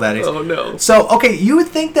daddiest of all daddies. Oh no. So, okay, you would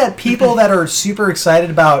think that people that are super excited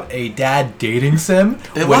about a dad dating sim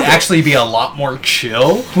would actually be a lot more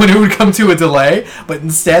chill when it would come to a delay, but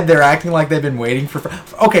instead they're acting like they've been waiting for...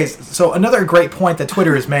 Okay, so another great point that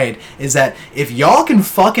Twitter has made is that if y'all can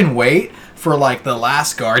fucking wait for like The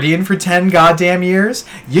Last Guardian for 10 goddamn years,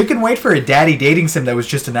 you can wait for a daddy dating sim that was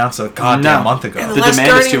just announced a goddamn month ago. And The Last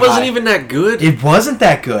Guardian wasn't even that good. It wasn't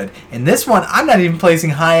that good. And this one, I'm not even placing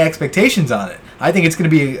high expectations on it. I think it's going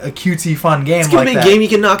to be a cutesy, fun game. It's going to be a game you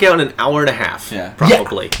can knock out in an hour and a half. Yeah.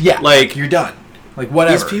 Probably. Yeah. Like, you're done. Like,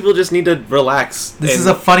 whatever. These people just need to relax. This is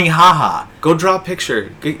a funny haha. Go draw a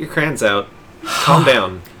picture. Get your crayons out. Calm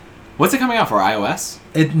down. What's it coming out for, iOS?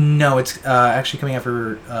 No, it's actually coming out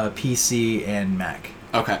for PC and Mac.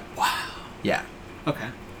 Okay. Wow. Yeah. Okay.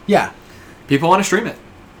 Yeah. People want to stream it.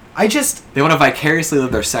 They want to vicariously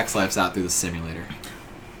live their sex lives out through the simulator.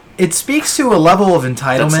 It speaks to a level of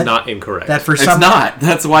entitlement. That's not incorrect. That for It's some... not.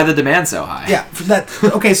 That's why the demand's so high. Yeah.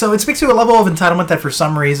 Okay, so it speaks to a level of entitlement that for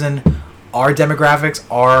some reason our demographics,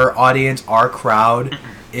 our audience, our crowd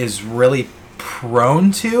is really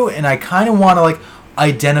prone to, and I kind of want to like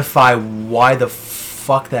identify why the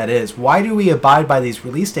fuck that is. Why do we abide by these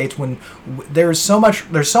release dates when there's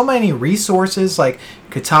so many resources like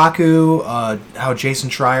Kotaku, how Jason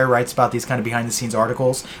Schreier writes about these kind of behind the scenes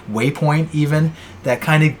articles, Waypoint even, that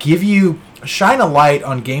kind of give you shine a light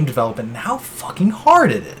on game development and how fucking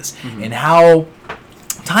hard it is and how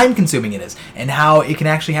time consuming it is and how it can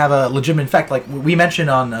actually have a legitimate effect. Like we mentioned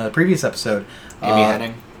on a previous episode. Amy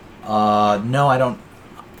Hennig? No, I don't.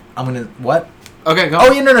 I'm gonna what? Okay, go.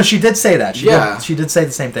 Oh yeah, no, she did say that. She did say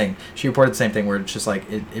the same thing. She reported the same thing where it's just like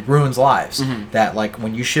it ruins lives. That like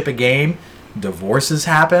when you ship a game, divorces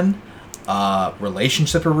happen,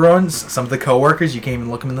 relationships are ruined. Some of the coworkers you can't even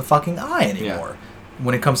look them in the fucking eye anymore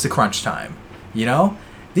when it comes to crunch time. You know,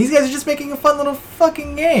 these guys are just making a fun little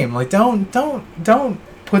fucking game. Like don't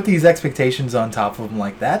put these expectations on top of them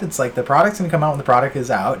like that. It's like the product's gonna come out when the product is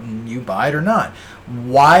out and you buy it or not.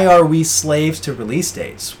 Why are we slaves to release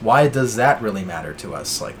dates? Why does that really matter to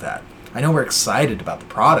us like that? I know we're excited about the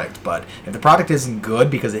product, but if the product isn't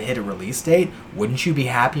good because it hit a release date, wouldn't you be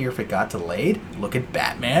happier if it got delayed? Look at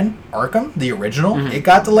Batman Arkham, the original. It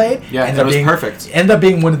got delayed. Yeah, it was perfect. Ended up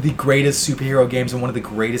being one of the greatest superhero games and one of the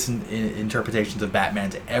greatest interpretations of Batman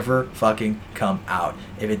to ever fucking come out.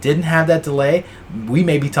 If it didn't have that delay, we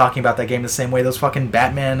may be talking about that game the same way those fucking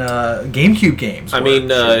Batman GameCube games were. I mean,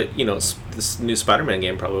 this new Spider-Man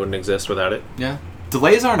game probably wouldn't exist without it. Yeah.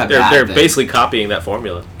 Delays aren't a bad thing. They're thing. basically copying that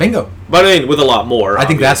formula. Bingo. But I mean, with a lot more. I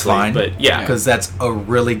think that's fine. But yeah. Because that's a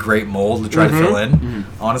really great mold to try to fill in,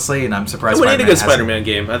 honestly, and I'm surprised We need a good hasn't. Spider-Man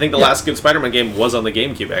game. I think the last good Spider-Man game was on the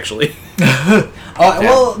GameCube, actually.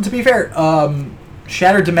 Well, to be fair,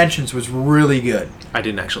 Shattered Dimensions was really good. I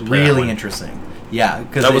didn't actually play Really that interesting. Yeah.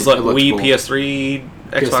 Cause that was like looked Wii, cool. PS3,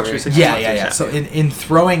 Xbox 360. Yeah. So in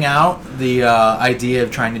throwing out the idea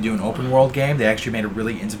of trying to do an open world game, they actually made a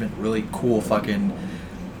really intimate, really cool fucking...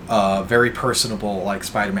 very personable like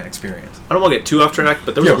Spider-Man experience. I don't want to get too off track,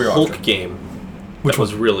 but there was we're a off Hulk track. game Which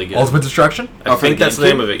was really good. Ultimate Destruction? I think that's the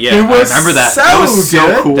name of it. Yeah, It was I remember that. so That was so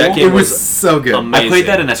good. cool. That game It was so good. amazing. I played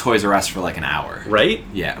that in a Toys R Us for like an hour. Right?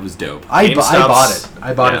 Yeah, it was dope. I bought it.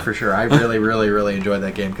 I bought Yeah. it for sure. I really, really, really enjoyed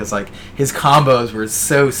that game because like his combos were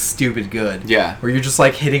so stupid good. Yeah. Where you're just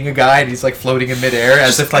like hitting a guy and he's like floating in midair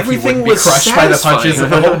as if like he Everything wouldn't be was crushed by the punches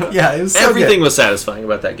of the satisfying. Hulk. Yeah, it was so Everything good. was satisfying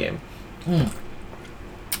about that game.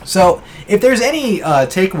 So, if there's any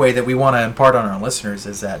takeaway that we want to impart on our listeners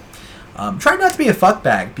is that try not to be a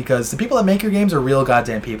fuckbag, because the people that make your games are real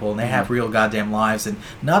goddamn people, and they have real goddamn lives, and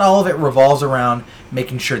not all of it revolves around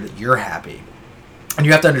making sure that you're happy. And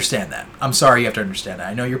you have to understand that. I'm sorry, you have to understand that.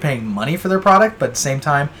 I know you're paying money for their product, but at the same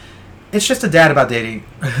time, it's just a dad about dating.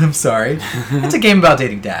 I'm sorry. It's a game about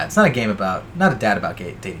dating dads. Not a dad about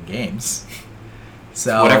dating games.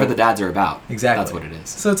 So whatever the dads are about. Exactly. That's what it is.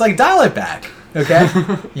 So it's like, dial it back, okay?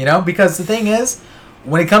 Because the thing is,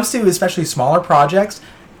 when it comes to especially smaller projects,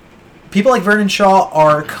 people like Vernon Shaw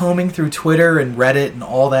are combing through Twitter and Reddit and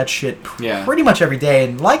all that shit pretty much every day,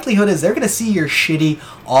 and likelihood is they're going to see your shitty,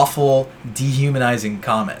 awful, dehumanizing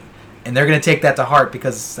comment, and they're going to take that to heart,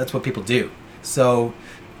 because that's what people do. So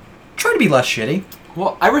try to be less shitty.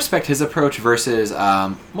 Well, I respect his approach versus,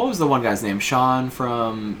 what was the one guy's name? Sean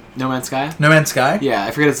from No Man's Sky? No Man's Sky? Yeah,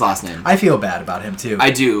 I forget his last name. I feel bad about him, too. I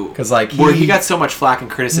do. Because, like, where he got so much flack and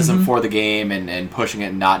criticism for the game and pushing it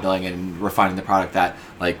and not doing it and refining the product that,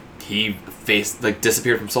 like, he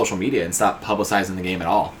disappeared from social media and stopped publicizing the game at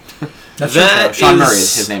all. That's true. Sean Murray,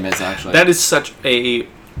 his name is, actually. That is such a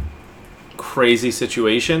crazy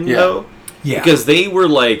situation, though. Yeah. Because they were,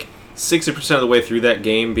 like, 60% of the way through that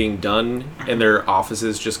game being done, and their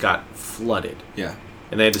offices just got flooded. Yeah.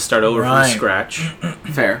 And they had to start over from scratch.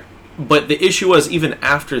 Fair. But the issue was, even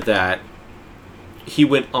after that, he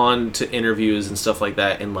went on to interviews and stuff like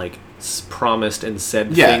that, and like promised and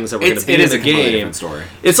said things that were going to be in the game. Story.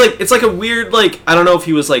 It's like a weird, like, I don't know if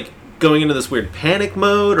he was like going into this weird panic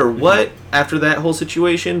mode or what after that whole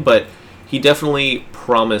situation, but he definitely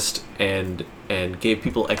promised and gave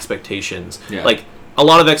people expectations. Yeah. Like, a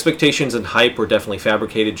lot of expectations and hype were definitely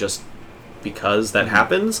fabricated just because that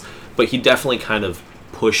happens, but he definitely kind of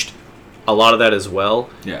pushed a lot of that as well.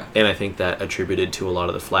 Yeah. And I think that attributed to a lot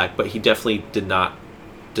of the flack, but he definitely did not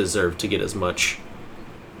deserve to get as much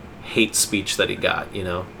hate speech that he got,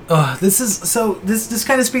 This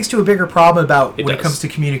kind of speaks to a bigger problem about when it comes to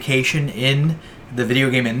communication in the video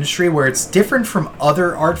game industry, where it's different from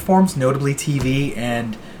other art forms, notably TV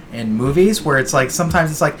and movies, where it's like,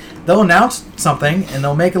 sometimes it's like they'll announce something and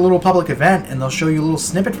they'll make a little public event and they'll show you a little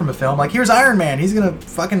snippet from a film, like, here's Iron Man, he's gonna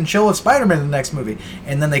fucking chill with Spider-Man in the next movie,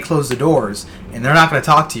 and then they close the doors and they're not gonna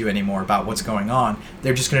talk to you anymore about what's going on.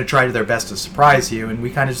 They're just gonna try their best to surprise you, and we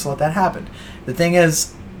kind of just let that happen. The thing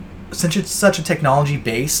is, since it's such a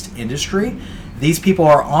technology-based industry, these people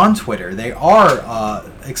are on Twitter. They are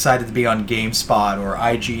excited to be on GameSpot or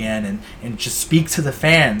IGN and just speak to the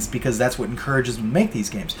fans, because that's what encourages them to make these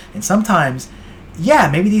games. And sometimes,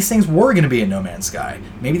 maybe these things were going to be in No Man's Sky.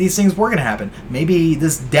 Maybe these things were going to happen. Maybe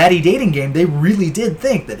this daddy dating game, they really did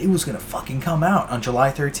think that it was going to fucking come out on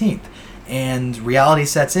July 13th. And reality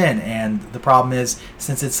sets in. And the problem is,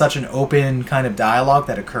 since it's such an open kind of dialogue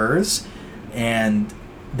that occurs, and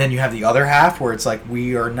then you have the other half where it's like,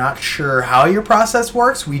 we are not sure how your process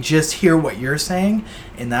works, we just hear what you're saying.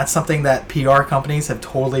 And that's something that PR companies have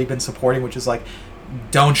totally been supporting, which is like,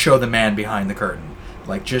 don't show the man behind the curtain.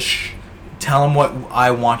 Like, just tell him what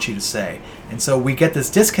I want you to say. And so we get this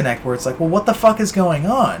disconnect where it's like, well, what the fuck is going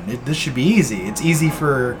on? This should be easy. It's easy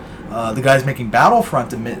for the guys making Battlefront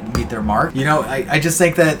to meet their mark. I just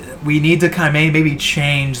think that we need to kind of maybe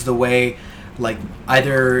change the way, like,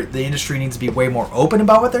 either the industry needs to be way more open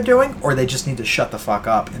about what they're doing, or they just need to shut the fuck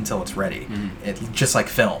up until it's ready. It's just like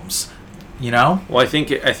films, Well, I think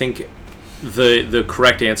the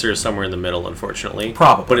correct answer is somewhere in the middle, unfortunately.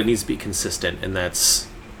 Probably. But it needs to be consistent, and that's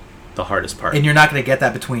the hardest part. And you're not going to get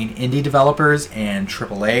that between indie developers and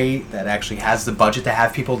AAA that actually has the budget to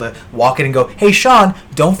have people to walk in and go, hey, Sean,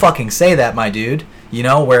 don't fucking say that, my dude.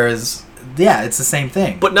 Whereas, it's the same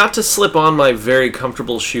thing. But not to slip on my very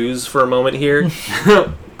comfortable shoes for a moment here.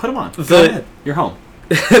 Put them on. Go ahead. You're home.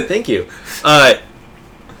 Thank you. I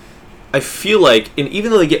feel like, and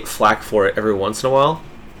even though they get flack for it every once in a while,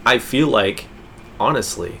 I feel like,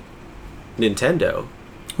 honestly, Nintendo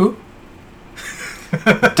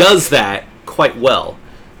does that quite well.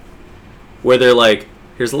 Where they're like,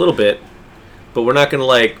 here's a little bit, but we're not going to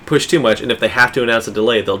like push too much, and if they have to announce a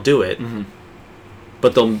delay, they'll do it.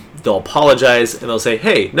 But they'll apologize and they'll say,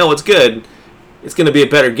 hey, no, it's good. It's going to be a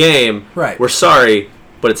better game. Right. We're sorry,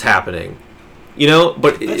 but it's happening.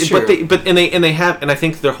 But they have, and I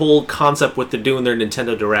think their whole concept with doing their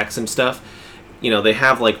Nintendo Directs and stuff, they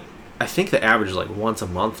have like, I think the average is like once a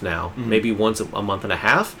month now, maybe once a month and a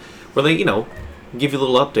half, where they, give you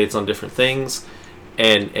little updates on different things,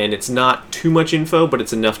 and it's not too much info, but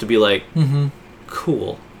it's enough to be like,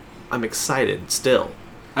 cool, I'm excited still.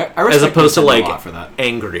 I as opposed to Nintendo like a lot for that.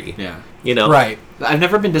 angry. Yeah. Right. I've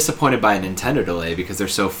never been disappointed by a Nintendo delay because they're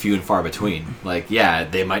so few and far between. Like, yeah,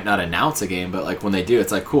 they might not announce a game, but like when they do,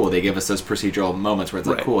 it's like cool. They give us those procedural moments where it's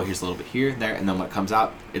like cool. Here's a little bit here and there, and then when it comes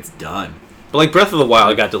out, it's done. But like Breath of the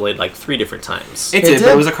Wild got delayed like 3 different times. It did, but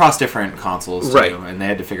it was across different consoles too, right? And they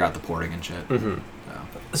had to figure out the porting and shit. Mm-hmm.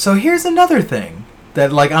 So here's another thing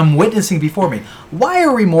that like I'm witnessing before me. Why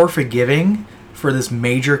are we more forgiving for this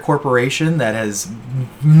major corporation that has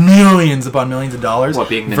millions upon millions of dollars? What,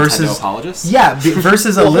 being Nintendo versus, apologists? Yeah,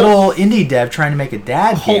 versus a little indie dev trying to make a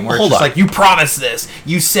dad game where it's just like, you promised this,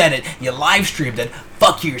 you said it, you live streamed it,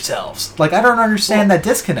 fuck yourselves. Like, I don't understand that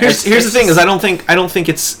disconnect. Here's the thing: is I don't think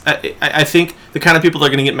it's. I think the kind of people that are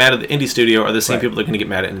going to get mad at the indie studio are the same people that are going to get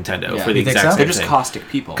mad at Nintendo for the exact same thing. They're just caustic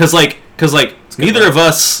people. Because neither of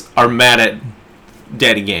us are mad at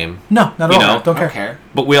Daddy Game. No, not at all. Don't care.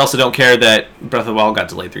 But we also don't care that Breath of the Wild got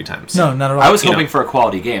delayed 3 times. No, not at all. I was hoping for a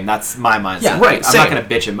quality game. That's my mindset. Yeah, right. I'm not going to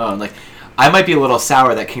bitch and moan. Like, I might be a little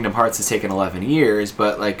sour that Kingdom Hearts has taken 11 years,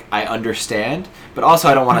 but like I understand. But also,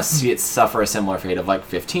 I don't want to see it suffer a similar fate of like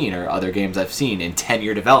 15 or other games I've seen in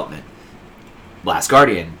 10-year development. Last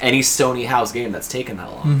Guardian, any Sony house game that's taken that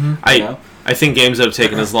long. Mm-hmm. I think games that have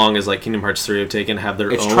taken as long as like Kingdom Hearts 3 have taken have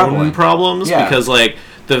their own troubling problems because like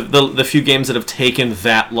the few games that have taken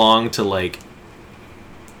that long to like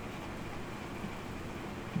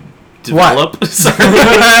develop to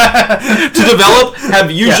develop have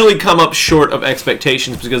usually come up short of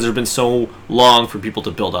expectations because they've been so long for people to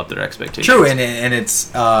build up their expectations. True, and it's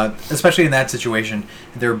especially in that situation,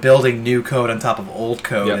 they're building new code on top of old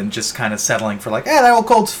code and just kind of settling for like, that old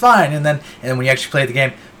code's fine, and then when you actually play the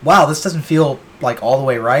game, wow, this doesn't feel like all the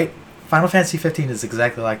way right. Final Fantasy 15 is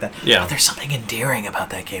exactly like that. Yeah. But there's something endearing about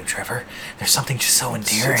that game, Trevor. There's something just so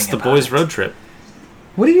endearing It's the about boys' it. road trip.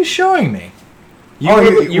 What are you showing me? You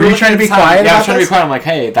were trying to be quiet? Yeah, I was trying to be quiet. I'm like,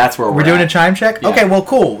 hey, that's where we're doing at. a chime check? Yeah. Okay, well,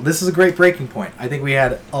 cool. This is a great breaking point. I think we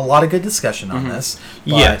had a lot of good discussion on this.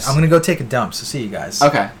 But Yes. I'm going to go take a dump, so see you guys.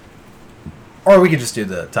 Okay. Or we could just do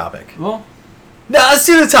the topic. Well, no, let's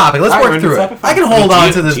do the topic. Let's work through it. I can hold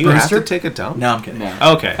on to this do you booster. have to take a dump? No, I'm kidding. no.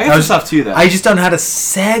 Okay. I got some stuff too, though. I just don't know how to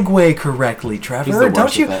segue correctly, Trevor.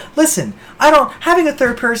 Don't you? Listen, having a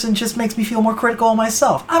third person just makes me feel more critical of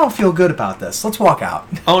myself. I don't feel good about this. Let's walk out.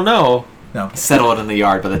 Oh, no. No. Settle it in the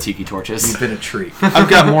yard by the tiki torches. You've been a treat. I've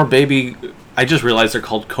got more baby... I just realized they're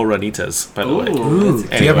called Coronitas, by the way. Ooh.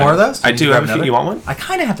 Do you have more of those? I do have a few. You want one? I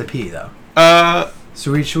kind of have to pee, though.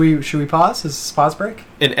 Should we pause? Is this pause break?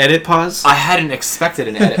 An edit pause? I hadn't expected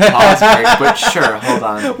an edit pause break, but sure, hold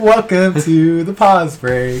on. Welcome to the pause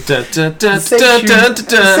break. Save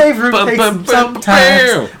room takes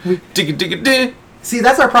sometimes. See,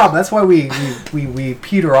 that's our problem. That's why we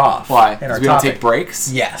peter off. Why? Because we don't take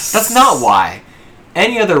breaks? Yes. That's not why.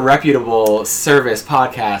 Any other reputable service,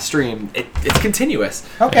 podcast, stream, it's continuous.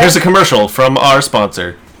 Okay. Here's a commercial from our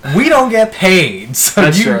sponsor. We don't get paid, so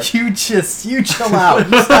That's you true. chill out.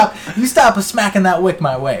 You stop smacking that wick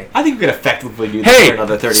my way. I think we could effectively do this for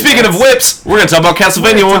another 30 speaking minutes. of whips, we're going to talk about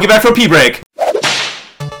Castlevania when we get back from pee break.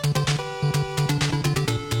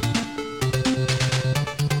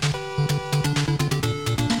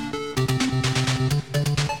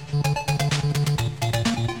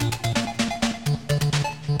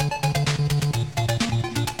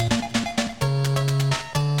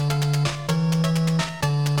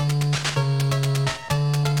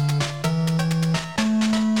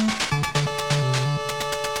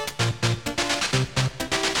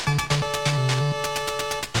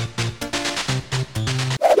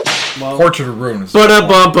 Portrait of Runes.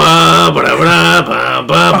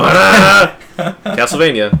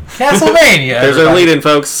 Castlevania. Castlevania. There's our lead-in,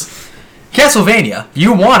 folks. Castlevania.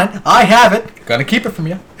 You want it. I have it. Gonna keep it from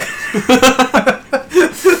you.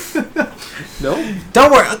 No?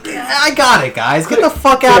 Don't worry. I got it, guys. Get the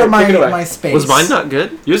fuck out of my space. Was mine not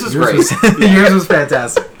good? Yours was great. Yours was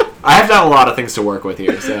fantastic. I have done a lot of things to work with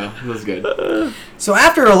here, so it was good. So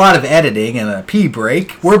after a lot of editing and a pee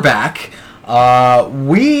break, we're back.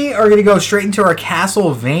 We are going to go straight into our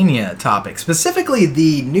Castlevania topic, specifically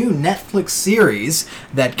the new Netflix series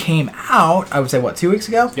that came out, I would say, 2 weeks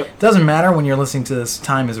ago? Yep. Doesn't matter when you're listening to this,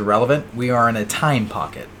 time is irrelevant. We are in a time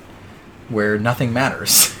pocket where nothing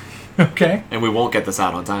matters. Okay? And we won't get this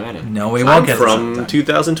out on time, anyway. No, we won't get this out on from time.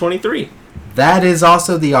 2023. That is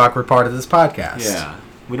also the awkward part of this podcast. Yeah.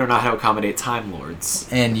 We don't know how to accommodate Time Lords.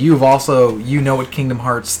 And you've also, know what Kingdom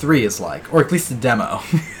Hearts 3 is like, or at least the demo.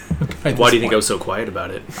 Why do you think I was so quiet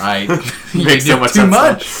about it? Makes so much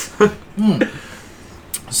sense. Too much.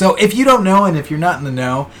 So if you don't know, and if you're not in the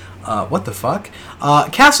know, what the fuck?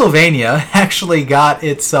 Castlevania actually got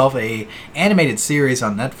itself a animated series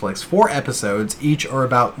on Netflix. 4 episodes, each are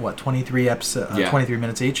about 23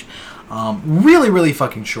 minutes each. Really, really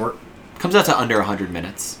fucking short. Comes out to under 100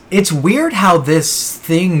 minutes. It's weird how this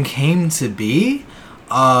thing came to be,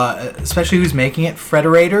 especially who's making it.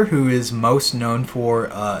 Frederator, who is most known for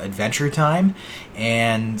Adventure Time,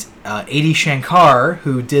 and A.D. Shankar,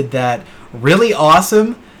 who did that really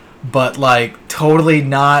awesome, but like totally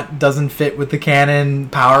doesn't fit with the canon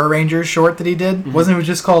Power Rangers short that he did. Mm-hmm. Wasn't it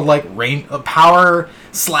just called like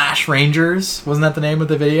Power/Rangers? Wasn't that the name of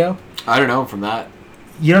the video? I don't know him from that.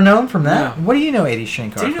 You don't know him from that? No. What do you know A.D.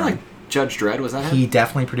 Shankar Did you from? know like Judge Dredd? Was that him? He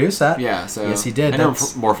definitely produced that. Yeah, so yes, he did. I know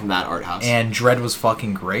him more from that art house. And Dredd was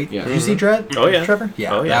fucking great. Yeah. Did you see Dredd? Oh yeah, Trevor.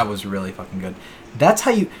 Yeah, oh, yeah. That was really fucking good. That's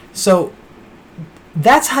how you. So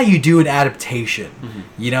that's how you do an adaptation,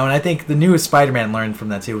 you know. And I think the newest Spider-Man learned from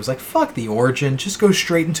that too. It was like, fuck the origin, just go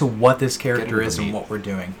straight into what this character is and what we're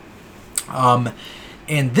doing. And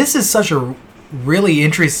this is such a really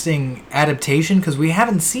interesting adaptation because we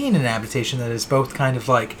haven't seen an adaptation that is both kind of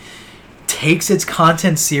like takes its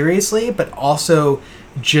content seriously, but also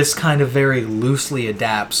just kind of very loosely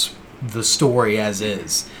adapts the story as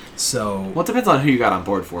is. So, well, it depends on who you got on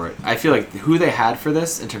board for it. I feel like who they had for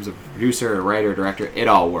this, in terms of producer, writer, director, it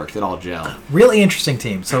all worked. It all gelled. Really interesting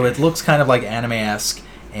team. So it looks kind of like anime-esque,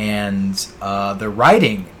 and the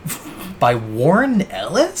writing by Warren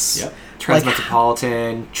Ellis? Yep.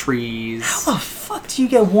 Transmetropolitan, Trees. How the fuck do you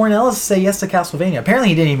get Warren Ellis to say yes to Castlevania? Apparently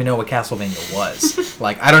he didn't even know what Castlevania was.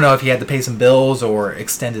 Like, I don't know if he had to pay some bills or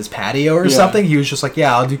extend his patio or something. He was just like,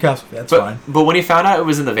 yeah, I'll do Castlevania. That's fine. But when he found out it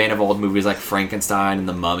was in the vein of old movies like Frankenstein and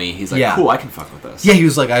The Mummy, he's like, cool, I can fuck with this. Yeah, he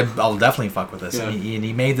was like, I'll definitely fuck with this. Yeah. And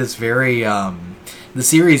he made this very... the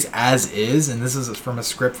series as is, and this is from a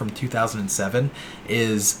script from 2007,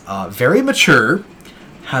 is very mature,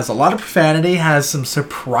 has a lot of profanity, has some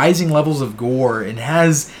surprising levels of gore, and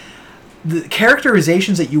has the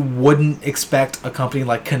characterizations that you wouldn't expect a company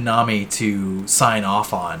like Konami to sign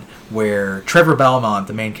off on, where Trevor Belmont,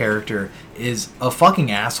 the main character, is a fucking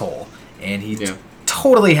asshole, and he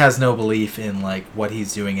totally has no belief in like what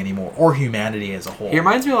he's doing anymore, or humanity as a whole. He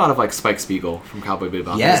reminds me a lot of like Spike Spiegel from Cowboy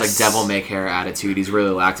Bebop. Yes. He has like devil may care attitude. He's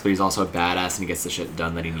really lax, but he's also a badass and he gets the shit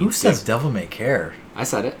done that he needs to. Who says devil may care? I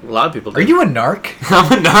said it. A lot of people do. Are you a narc?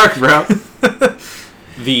 I'm a narc, bro.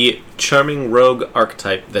 The charming rogue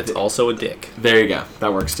archetype that's also a dick. There you go.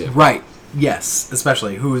 That works too. Right. Yes.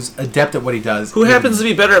 Especially who's adept at what he does. Who happens to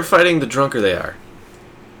be better at fighting the drunker they are.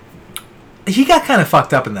 He got kind of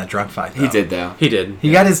fucked up in that drunk fight, though. He did, though. He did.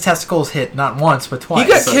 He got his testicles hit not once, but twice. He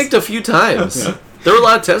got kicked a few times. There were a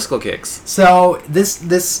lot of testicle kicks. So this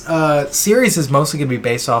series is mostly going to be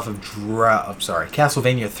based off of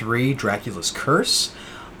Castlevania 3, Dracula's Curse.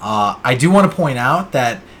 I do want to point out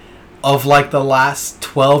that of like the last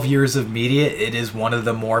 12 years of media, it is one of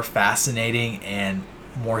the more fascinating and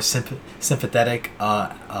more sympathetic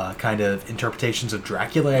kind of interpretations of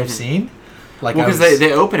Dracula I've seen. Like, well, because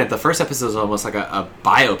they open it. The first episode is almost like a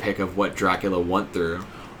biopic of what Dracula went through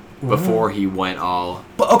before he went all.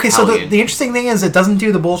 But okay, so the interesting thing is it doesn't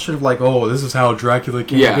do the bullshit of like, oh, this is how Dracula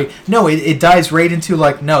came to be. No, it dives right into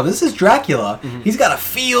like, no, this is Dracula. Mm-hmm. He's got a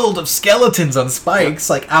field of skeletons on spikes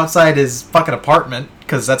like outside his fucking apartment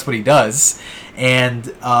because that's what he does.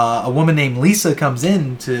 And a woman named Lisa comes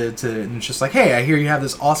in to and it's just like, hey, I hear you have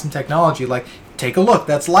this awesome technology. Like, take a look.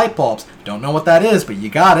 That's light bulbs. Don't know what that is, but you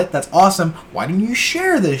got it. That's awesome. Why don't you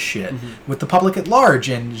share this shit with the public at large?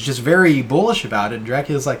 And is just very bullish about it. And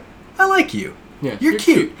Dracula's like, I like you. Yeah, you're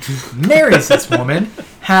cute. Marries this woman,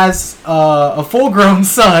 has a full-grown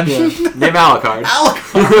son. Yeah. Name Alucard.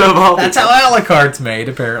 Alucard. That's how Alucard's made,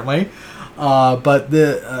 apparently. But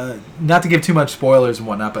not to give too much spoilers and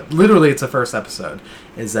whatnot, but literally it's the first episode,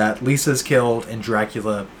 is that Lisa's killed and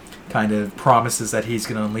Dracula kind of promises that he's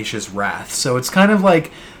going to unleash his wrath. So it's kind of like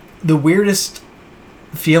the weirdest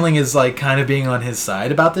feeling is like kind of being on his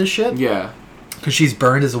side about this shit. Yeah. Because she's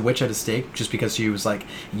burned as a witch at a stake just because she was like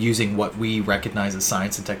using what we recognize as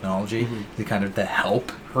science and technology to kind of to help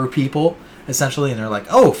her people, essentially. And they're like,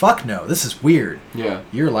 oh, fuck no, this is weird. Yeah.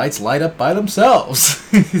 Your lights light up by themselves.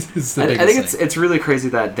 I think it's really crazy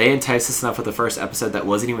that they enticed us enough with the first episode that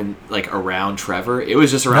wasn't even like around Trevor. It was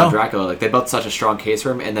just around Dracula. Like they built such a strong case for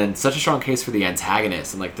him, and then such a strong case for the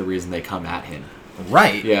antagonist and like the reason they come at him.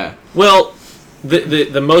 Right. Yeah. Well,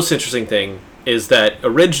 the most interesting thing is that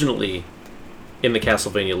originally in the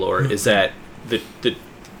Castlevania lore is that the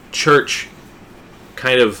church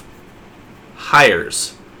kind of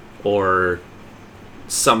hires or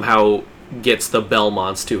somehow gets the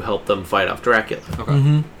Belmonts to help them fight off Dracula.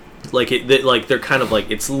 Okay. Like they're kind of like,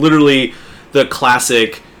 it's literally the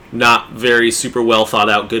classic, not very super well thought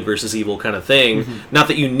out good versus evil kind of thing. Not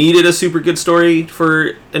that you needed a super good story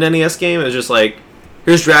for an NES game. It's just like,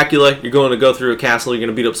 here's Dracula. You're going to go through a castle. You're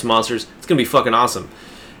going to beat up some monsters. It's going to be fucking awesome.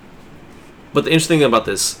 But the interesting thing about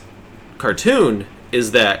this cartoon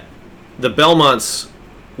is that the Belmonts,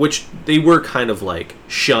 which they were kind of like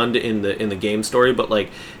shunned in the game story, but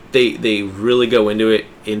like they really go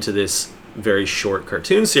into this very short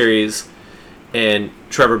cartoon series, and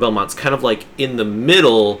Trevor Belmont's kind of like in the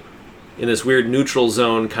middle, in this weird neutral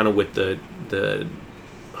zone, kind of with the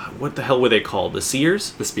what the hell were they called? The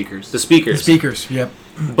seers? The speakers. The speakers. The speakers, yep.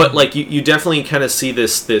 But like you definitely kind of see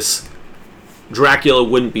this Dracula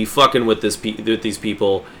wouldn't be fucking with these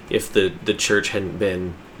people if the church hadn't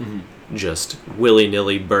been just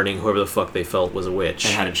willy-nilly burning whoever the fuck they felt was a witch.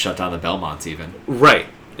 And hadn't shut down the Belmonts even. Right.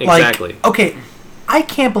 Exactly. Like, okay, I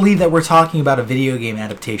can't believe that we're talking about a video game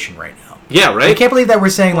adaptation right now. Yeah, right? I can't believe that we're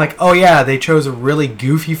saying, like, oh yeah, they chose a really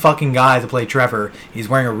goofy fucking guy to play Trevor. He's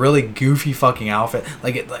wearing a really goofy fucking outfit.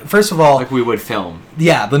 Like first of all... Like we would film.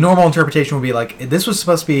 Yeah, the normal interpretation would be, like, this was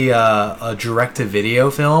supposed to be a direct-to-video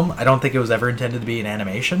film. I don't think it was ever intended to be an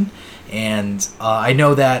animation. And I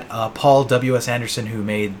know that Paul W.S. Anderson, who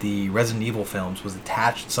made the Resident Evil films, was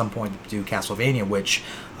attached at some point to do Castlevania, which,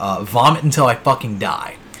 vomit until I fucking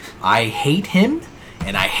die. I hate him.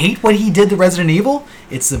 And I hate what he did to Resident Evil.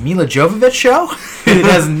 It's the Mila Jovovich show. It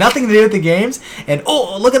has nothing to do with the games. And,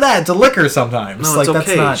 oh, look at that. It's a liquor sometimes. No, like, it's okay.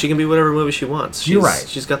 That's not... She can be whatever movie she wants. You're right.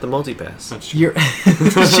 She's got the multi-pass. She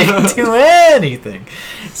can do anything.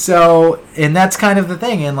 So, and that's kind of the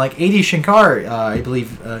thing. And, like, A.D. Shankar, I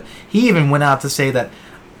believe, he even went out to say that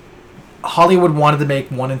Hollywood wanted to make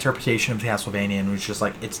one interpretation of Castlevania, and it was just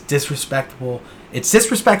like, it's disrespectful. It's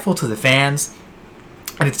disrespectful to the fans.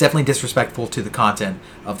 And it's definitely disrespectful to the content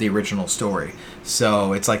of the original story.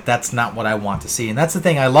 So it's like, that's not what I want to see. And that's the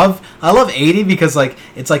thing. I love 80 because, like,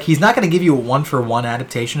 it's like he's not going to give you a one-for-one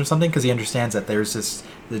adaptation of something because he understands that there's this...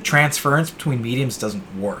 The transference between mediums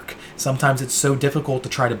doesn't work. Sometimes it's so difficult to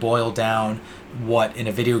try to boil down what in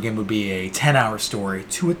a video game would be a 10-hour story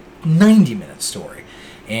to a 90-minute story.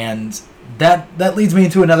 And that leads me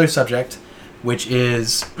into another subject, which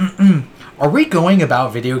is... Are we going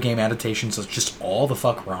about video game adaptations as just all the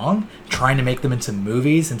fuck wrong? Trying to make them into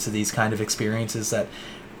movies, into these kind of experiences that...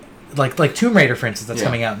 Like Tomb Raider, for instance, that's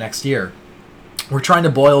coming out next year. We're trying to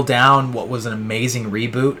boil down what was an amazing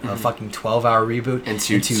reboot, a fucking 12-hour reboot...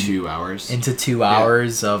 Into 2 hours. Into 2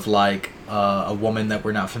 hours of, like, a woman that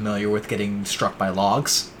we're not familiar with getting struck by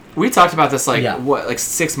logs. We talked about this like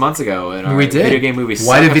 6 months ago in our video game movie.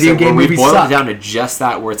 Why did video game movies suck? We boiled it down to just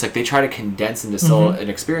that, where it's like they try to condense and distill an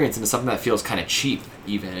experience into something that feels kind of cheap,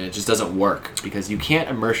 even, and it just doesn't work because you can't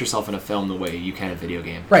immerse yourself in a film the way you can a video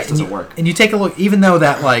game. Right, it just doesn't work. And you take a look, even though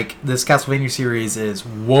that like this Castlevania series is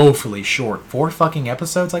woefully short, 4 fucking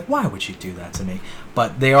episodes. Like, why would you do that to me?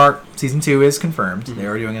 But they are. Season 2 is confirmed. They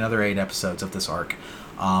are doing another 8 episodes of this arc.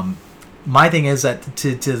 My thing is that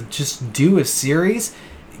to just do a series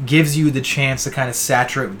gives you the chance to kind of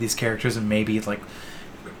saturate with these characters and maybe like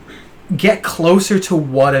get closer to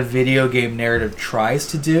what a video game narrative tries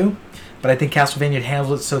to do. But I think Castlevania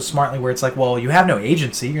handles it so smartly where it's like, well, you have no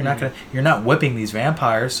agency. You're not whipping these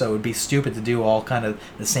vampires, so it would be stupid to do all kind of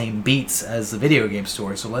the same beats as the video game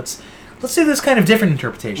story. So let's do this kind of different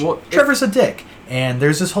interpretation. Well, Trevor's a dick, and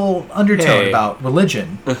there's this whole undertone about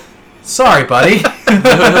religion. Sorry, buddy.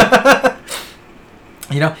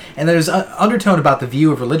 You know, and there's an undertone about the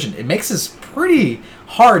view of religion. It makes this pretty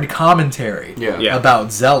hard commentary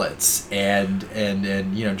about zealots and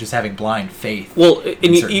you know, just having blind faith. Well,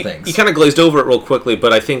 and you kind of glazed over it real quickly,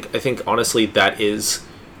 but I think honestly that is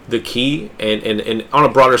the key, and on a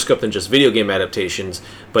broader scope than just video game adaptations,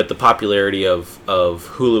 but the popularity of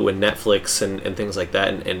Hulu and Netflix and things like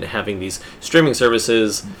that, and having these streaming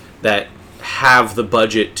services that have the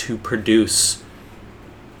budget to produce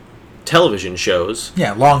television shows,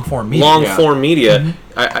 long form media.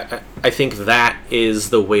 I think that is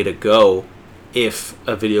the way to go if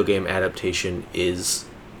a video game adaptation is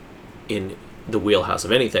in the wheelhouse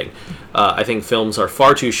of anything. I think films are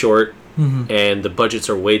far too short, and the budgets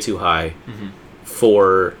are way too high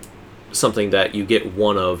for something that you get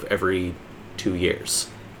one of every 2 years.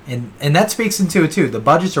 And that speaks into it too. The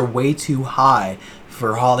budgets are way too high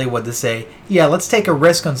for Hollywood to say, yeah, let's take a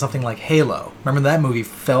risk on something like Halo. Remember that movie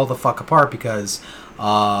fell the fuck apart because,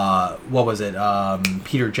 what was it?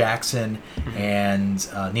 Peter Jackson and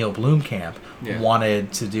Neil Blomkamp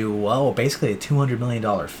wanted to do, basically a $200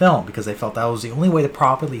 million film because they felt that was the only way to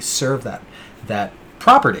properly serve that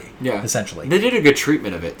property, essentially. They did a good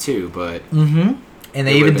treatment of it too, but... And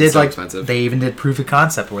they even did they even did proof of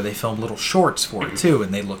concept where they filmed little shorts for it too,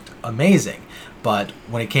 and they looked amazing. But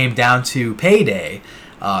when it came down to payday,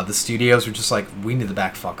 the studios were just like, we need to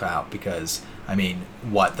back fuck out because, I mean,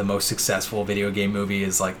 what, the most successful video game movie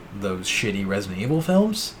is like those shitty Resident Evil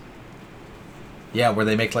films? Yeah, where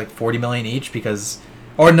they make like 40 million each because...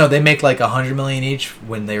 Or no, they make like 100 million each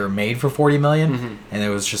when they were made for 40 million, and it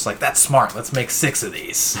was just like, that's smart, let's make 6 of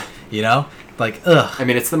these, you know? Like, ugh. I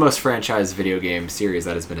mean, it's the most franchised video game series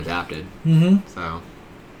that has been adapted. So...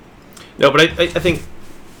 No, but I think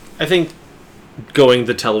going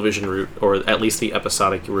the television route, or at least the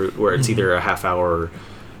episodic route, where it's either a half hour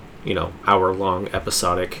or, hour-long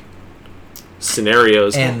episodic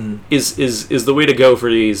scenarios, is the way to go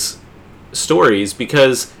for these stories,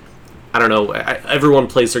 because... I don't know, everyone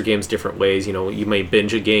plays their games different ways. You may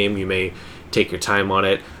binge a game, you may take your time on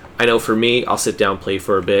it. I know for me, I'll sit down, play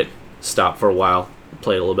for a bit, stop for a while,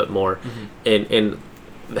 play a little bit more. And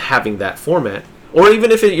having that format, or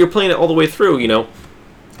even if you're playing it all the way through,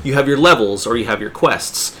 you have your levels or you have your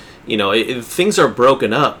quests. Things are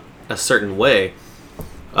broken up a certain way,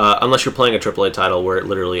 unless you're playing a AAA title where it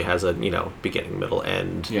literally has a, beginning, middle,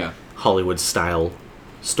 end, Hollywood-style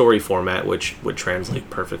story format, which would translate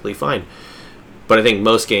perfectly fine. But I think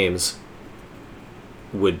most games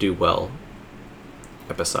would do well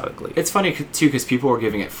episodically. It's funny too because people were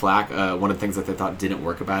giving it flack. One of the things that they thought didn't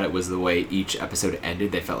work about it was the way each episode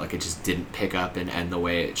ended. They felt like it just didn't pick up and end the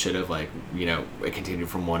way it should have. Like, it continued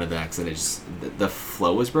from one to the next, and it just the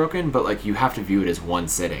flow was broken. But like, you have to view it as one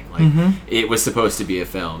sitting. Like, it was supposed to be a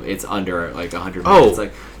film. It's under like 100 minutes.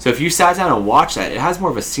 Like, so if you sat down and watched that, it has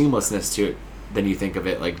more of a seamlessness to it than you think of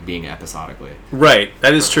it like being episodically. Right,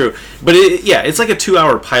 that is true. But it's like a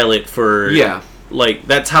 2-hour pilot for like,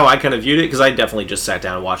 that's how I kind of viewed it, because I definitely just sat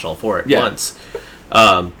down and watched all 4 at once.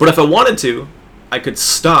 But if I wanted to, I could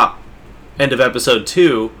stop end of episode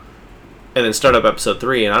 2 and then start up episode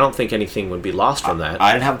 3, and I don't think anything would be lost from that.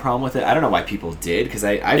 I didn't have a problem with it. I don't know why people did, because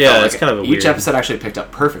I felt like it's kind of each episode actually picked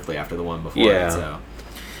up perfectly after the one before it, so...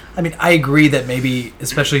 I mean, I agree that maybe,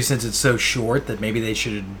 especially since it's so short, that maybe they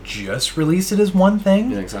should have just released it as one thing.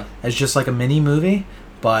 You think so? As just like a mini movie.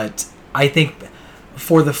 But I think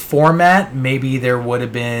for the format, maybe there would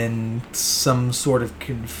have been some sort of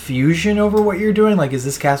confusion over what you're doing. Like, is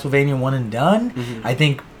this Castlevania one and done? I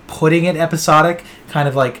think putting it episodic kind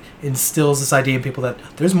of like instills this idea in people that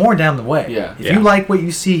there's more down the way. If you like what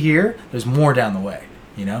you see here, there's more down the way,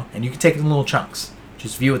 and you can take it in little chunks.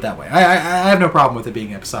 Just view it that way. I have no problem with it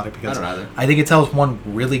being episodic because I think it tells one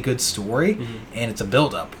really good story, and it's a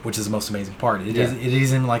build-up, which is the most amazing part. It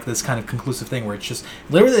isn't like this kind of conclusive thing where it's just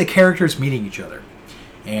literally the characters meeting each other.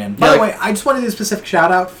 And by the way, I just wanted to do a specific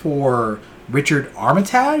shout-out for Richard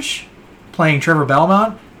Armitage playing Trevor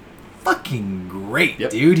Belmont. Fucking great,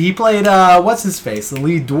 dude. He played, what's-his-face, the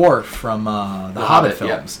lead dwarf from the Hobbit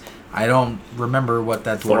films. I don't remember what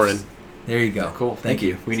that dwarf is. There you go. Cool. Thank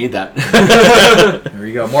you. We need that. There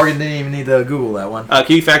you go. Morgan didn't even need to Google that one.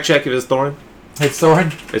 Can you fact check if it's Thorin? It's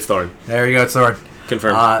Thorin? It's Thorin. There you go. It's Thorin.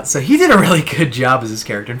 Confirmed. So he did a really good job as his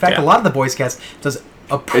character. In fact, a lot of the voice cast does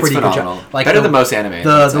a pretty good job. Like better than most anime.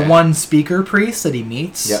 The one speaker priest that he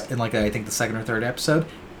meets in like I think the 2nd or 3rd episode.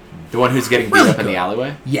 The one who's getting beat up in the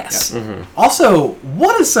alleyway? Yes. Also,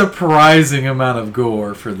 what a surprising amount of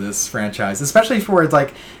gore for this franchise, especially for it's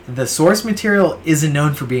like the source material isn't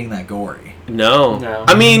known for being that gory. No.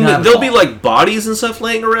 I mean, there'll be like bodies and stuff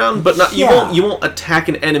laying around, but not you won't attack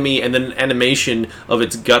an enemy and then an animation of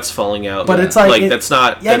its guts falling out. But it's like that's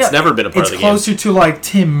never been a part of the game. It's closer to like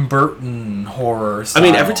Tim Burton horror style. I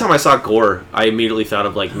mean, every time I saw gore, I immediately thought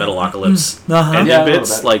of like Metalocalypse ending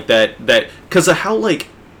bits like that because of how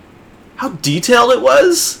detailed it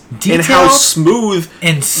was, and how smooth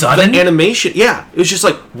and sudden the animation. Yeah, it was just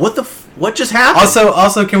like, what just happened?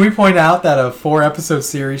 Also, can we point out that a 4-episode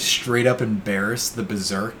series straight up embarrassed the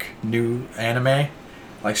Berserk new anime,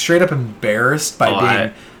 like straight up embarrassed by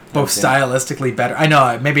being both stylistically better. I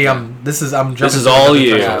know, maybe I'm jumping. This is all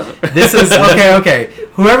you. This is okay.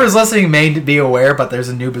 Whoever's listening may be aware, but there's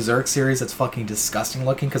a new Berserk series that's fucking disgusting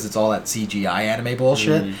looking because it's all that CGI anime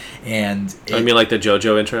bullshit. And I mean, like the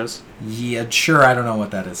JoJo intros. Yeah, sure. I don't know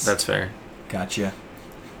what that is. That's fair. Gotcha.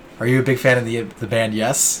 Are you a big fan of the band?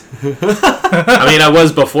 Yes. I mean, I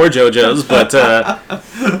was before JoJo's, but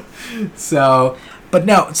so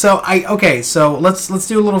let's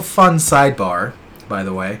do a little fun sidebar. By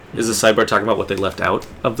the way, is the sidebar talking about what they left out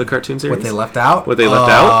of the cartoon series? What they left out? What they left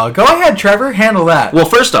out? Go ahead, Trevor. Handle that. Well,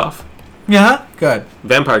 first off, good.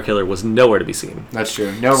 Vampire Killer was nowhere to be seen. That's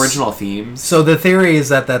true. No original themes. So the theory is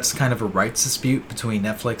that that's kind of a rights dispute between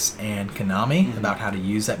Netflix and Konami about how to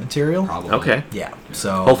use that material. Probably. Okay. Yeah.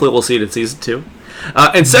 So hopefully we'll see it in season 2.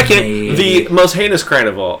 And second, the most heinous crime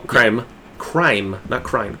of all, crime of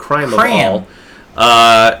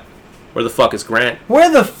all, Where the fuck is Grant?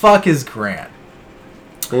 Where the fuck is Grant?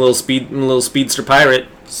 A little speedster pirate.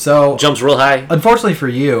 So jumps real high. Unfortunately for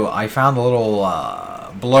you, I found a little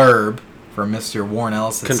blurb from Mr. Warren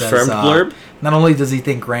Ellis that confirmed says, blurb. Not only does he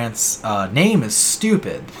think Grant's name is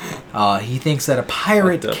stupid, he thinks that a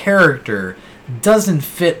pirate character doesn't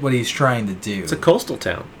fit what he's trying to do. It's a coastal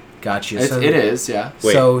town. Gotcha. It is, yeah.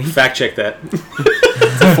 Wait, so fact check that.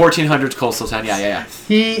 It's a 1400s coastal town. Yeah.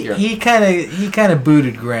 He kind of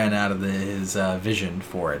booted Grant out of his vision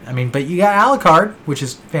for it. I mean, but you got Alucard, which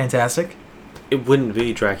is fantastic. It wouldn't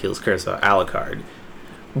be Dracula's Curse without Alucard.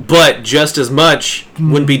 But just as much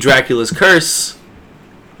wouldn't be Dracula's Curse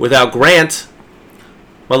without Grant,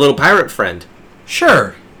 my little pirate friend.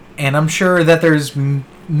 Sure. And I'm sure that there's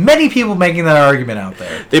many people making that argument out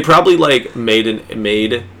there. They probably made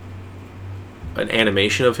an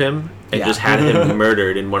animation of him and just had him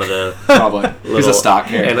murdered in one of the he's a stock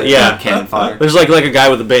character. Cannon fodder. There's like a guy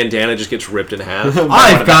with a bandana just gets ripped in half.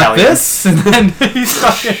 I've got this, and then he's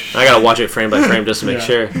fucking. I gotta watch it frame by frame just to make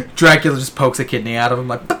sure. Dracula just pokes a kidney out of him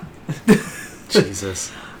like.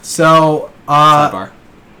 Jesus. So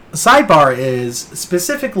sidebar is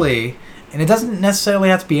specifically, and it doesn't necessarily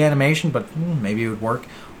have to be animation, but maybe it would work.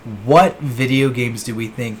 What video games do we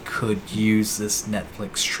think could use this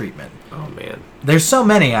Netflix treatment? Oh man, there's so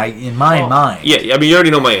many in my mind. Yeah, I mean you already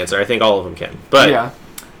know my answer. I think all of them can. But yeah,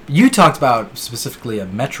 you talked about specifically a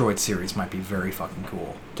Metroid series might be very fucking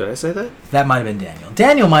cool. Did I say that? That might have been Daniel.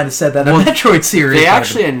 Daniel might have said that a Metroid series. They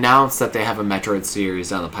actually announced that they have a Metroid series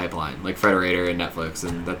down the pipeline, like Federator and Netflix,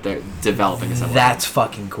 and that they're developing something. That's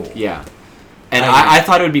fucking cool. Yeah. And I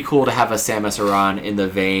thought it would be cool to have a Samus Aran in the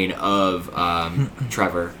vein of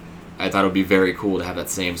Trevor. I thought it would be very cool to have that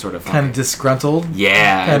same sort of... Kind of disgruntled?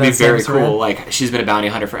 Yeah, it'd be very cool. Like, she's been a bounty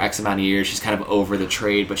hunter for X amount of years. She's kind of over the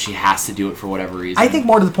trade, but she has to do it for whatever reason. I think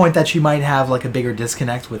more to the point that she might have, like, a bigger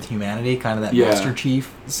disconnect with humanity, kind of that Master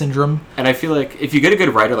Chief syndrome. And I feel like if you get a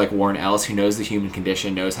good writer like Warren Ellis, who knows the human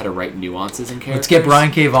condition, knows how to write nuances in characters... Let's get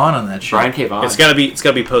Brian K. Vaughan on that shit. Brian K. Vaughan. It's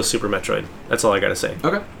gotta be post Super Metroid. That's all I gotta say.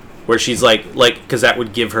 Okay. Where she's like, because that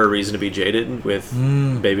would give her a reason to be jaded with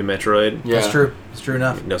Baby Metroid. Yeah. That's true. It's true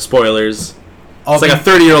enough. No spoilers. It's like a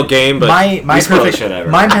 30-year-old game, but my perfect shit ever.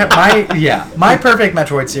 my perfect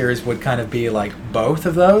Metroid series would kind of be like both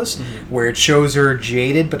of those, where it shows her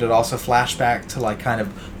jaded, but it also flashback to like kind of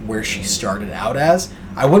where she started out as.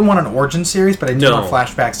 I wouldn't want an origin series, but I do want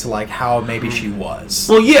flashbacks to like how maybe she was.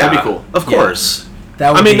 Well, yeah, that'd be cool. Of course.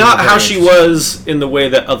 That would not how she was in the way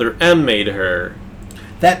that Other M made her.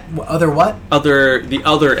 That other what? The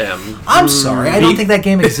other M. I'm sorry, I don't think that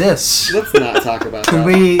game exists. Let's not talk about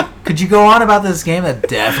that. Could you go on about this game that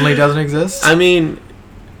definitely doesn't exist? I mean,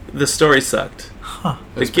 the story sucked. Huh.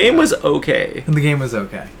 The game was okay. The game was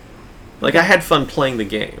okay. Like, I had fun playing the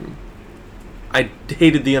game. I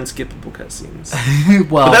hated the unskippable cutscenes.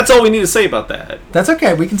 Well, but that's all we need to say about that. That's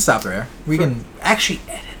okay. We can stop there. We can actually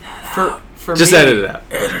edit that out. Just edit it out.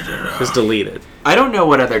 Just delete it. I don't know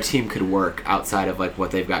what other team could work outside of like what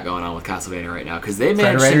they've got going on with Castlevania right now, because they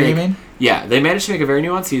managed to make, you mean? Yeah, they managed to make a very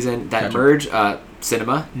nuanced season that merged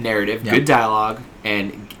cinema, narrative, good dialogue,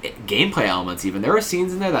 and gameplay elements. Even there were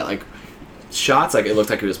scenes in there that like shots like it looked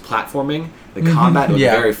like it was platforming. The combat was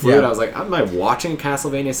very fluid. I was like, am I watching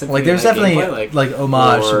Castlevania Symphony? Like there's definitely like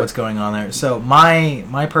homage to what's going on there. So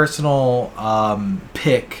my personal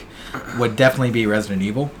pick would definitely be Resident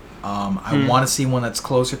Evil. I want to see one that's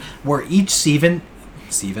closer, where each season,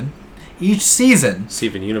 Steven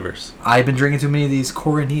Universe. I've been drinking too many of these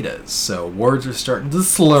Coronitas, so words are starting to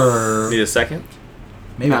slur. Need a second?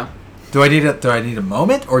 Maybe. No. Do I need a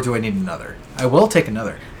moment, or do I need another? I will take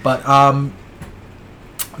another, but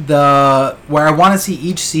where I want to see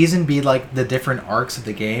each season be like the different arcs of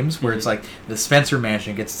the games, where it's like the Spencer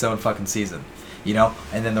Mansion gets its own fucking season. You know,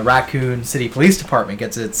 and then the Raccoon City Police Department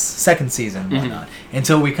gets its second season and whatnot.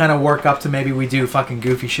 Until we kind of work up to maybe we do fucking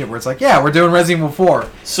goofy shit where it's like, yeah, we're doing Resident Evil 4.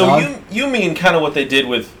 So you mean kind of what they did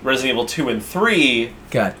with Resident Evil 2 and 3.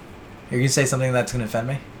 God. You're going to say something that's going to offend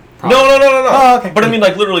me? Probably. No. Oh, okay. But I mean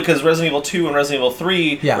like literally because Resident Evil 2 and Resident Evil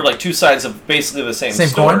 3 are like two sides of basically the same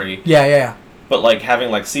story. Coin? Yeah. But like having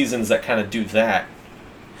like seasons that kind of do that.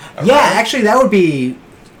 Okay. Yeah, actually that would be...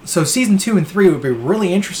 So season 2 and 3 would be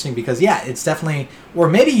really interesting because it's definitely, or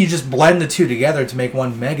maybe you just blend the two together to make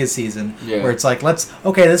one mega season where it's like this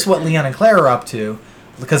is what Leon and Claire are up to,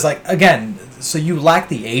 because like again, so you lack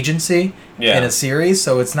the agency in a series,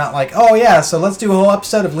 so it's not like so let's do a whole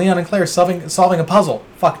episode of Leon and Claire solving a puzzle.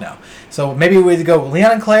 Fuck no. So maybe we go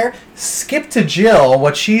Leon and Claire, skip to Jill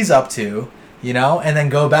what she's up to, and then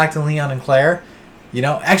go back to Leon and Claire.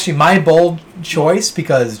 Actually, my bold choice,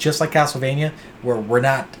 because just like Castlevania, where we're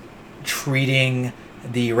not treating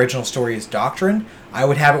the original story's doctrine, I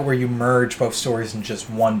would have it where you merge both stories in just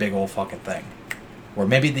one big old fucking thing. Or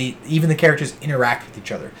maybe even the characters interact with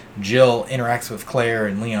each other. Jill interacts with Claire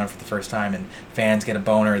and Leon for the first time, and fans get a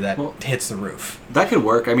boner that hits the roof. That could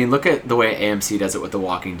work. I mean, look at the way AMC does it with The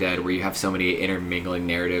Walking Dead, where you have so many intermingling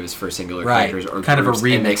narratives for singular characters or kind groups, of a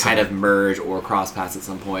remix, and they kind of merge or cross paths at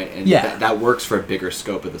some point, and that works for a bigger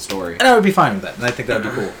scope of the story. And I would be fine with that, and I think that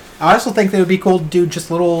would be cool. I also think that it would be cool to do just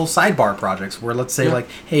little sidebar projects where, let's say, like,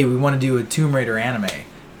 hey, we want to do a Tomb Raider anime.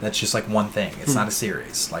 That's just like one thing. It's not a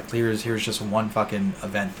series. Like here's just one fucking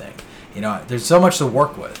event thing. You know, there's so much to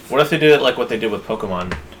work with. What if they did it like what they did with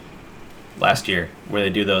Pokemon last year, where they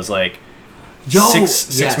do those like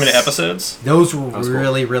six minute episodes? Those were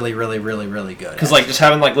really, cool. really good. Because like just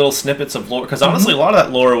having like little snippets of lore. Because honestly, a lot of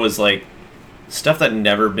that lore was like stuff that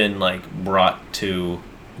never been like brought to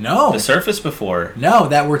the surface before. No,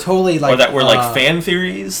 that were totally like... Or that were like fan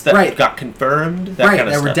theories that got confirmed. That kind of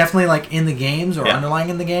that stuff. Were definitely like in the games or underlying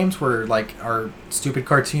in the games, where like our stupid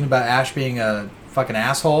cartoon about Ash being a fucking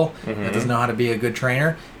asshole that doesn't know how to be a good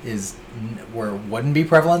trainer wouldn't be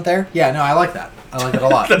prevalent there. Yeah, no, I like that. I like it a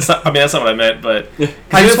lot. That's not what I meant, but...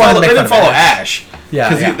 I just wanted to make they didn't follow Ash.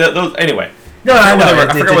 Anyway. No, I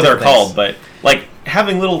forget what they're called, but like...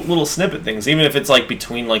 having little snippet things, even if it's like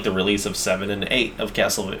between like the release of 7 and 8 of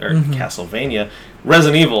Castlevania,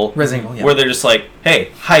 Resident Evil, where they're just like,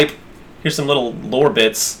 hey, hype, here's some little lore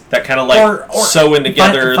bits that kind of like sew in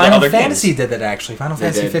together Final the other Fantasy games. did that actually. Final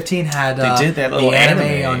Fantasy 15 had that little the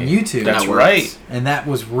anime on YouTube. That's right, and that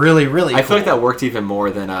was really cool. I feel like that worked even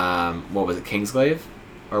more than what was it, Kingsglaive?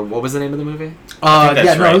 Or what was the name of the movie? It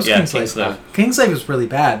was Kingsglaive. Kingsglaive was really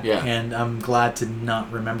bad, yeah. And I'm glad to not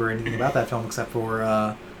remember anything about that film except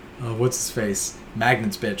for, what's his face?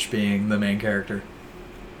 Magnet's bitch being the main character.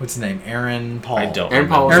 What's his name? Aaron Paul. I don't Aaron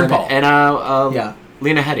Paul. And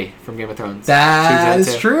Lena Headey from Game of Thrones. That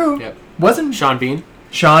is true. Yep. Wasn't Sean Bean?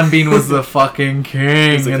 Sean Bean was the fucking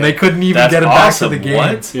king, and they couldn't even get him back to the game.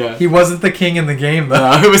 What? Yeah. He wasn't the king in the game,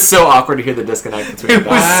 though. It was so awkward to hear the disconnect between them.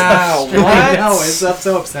 Wow, what? No, it's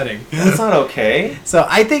so upsetting. That's not okay. So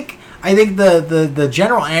I think the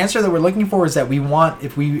general answer that we're looking for is that we want,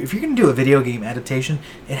 if you're going to do a video game adaptation,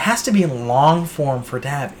 it has to be in long form for it to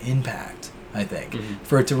have impact. I think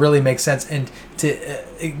for it to really make sense and to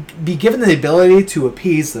be given the ability to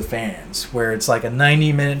appease the fans, where it's like a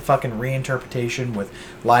 90-minute fucking reinterpretation with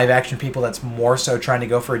live action people that's more so trying to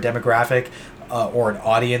go for a demographic or an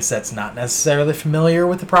audience that's not necessarily familiar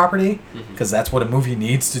with the property, because that's what a movie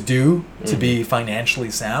needs to do to be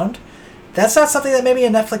financially sound. That's not something that maybe a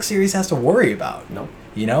Netflix series has to worry about. No.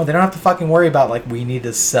 You know, they don't have to fucking worry about like we need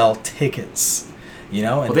to sell tickets. You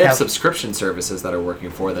know, and they have subscription services that are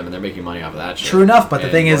working for them, and they're making money off of that shit. True enough, but the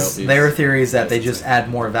thing is, their theory is that they just add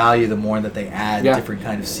more value the more that they add different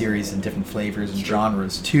kind of series and different flavors and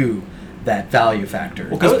genres to that value factor.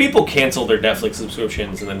 Well, because people cancel their Netflix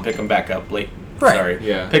subscriptions and then pick them back up late. Right. Sorry,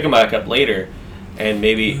 pick them back up later, and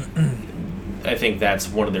maybe I think that's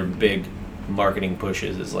one of their big marketing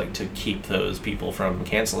pushes is like to keep those people from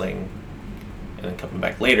canceling and then coming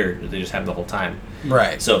back later. They just have the whole time.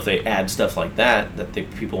 Right. So if they add stuff like that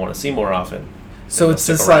people want to see more often. So it's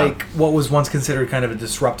just like what was once considered kind of a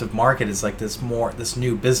disruptive market is like this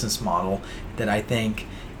new business model that I think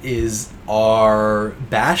is our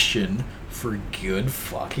bastion for good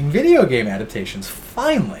fucking video game adaptations.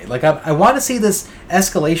 Finally. Like I want to see this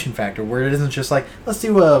escalation factor where it isn't just like, let's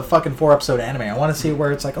do a fucking 4-episode anime. I want to see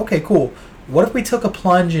where it's like, okay, cool. What if we took a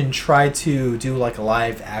plunge and tried to do like a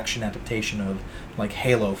live action adaptation of like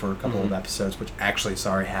Halo for a couple of episodes, which actually,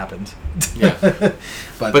 happened. Yeah.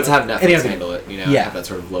 but to have Netflix handle it, have that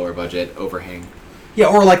sort of lower budget overhang. Yeah,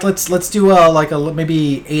 or like let's do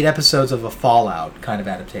maybe 8 episodes of a Fallout kind of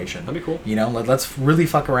adaptation. That'd be cool. You know, let's really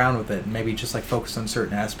fuck around with it and maybe just like focus on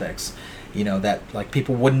certain aspects. You know, that like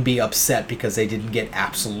people wouldn't be upset because they didn't get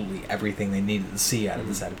absolutely everything they needed to see out of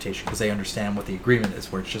this adaptation because they understand what the agreement is,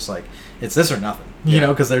 where it's just like it's this or nothing. You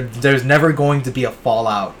know, because there's never going to be a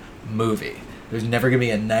Fallout movie. There's never going to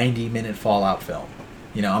be a 90-minute Fallout film.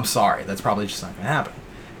 You know, I'm sorry, that's probably just not going to happen.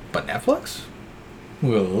 But Netflix?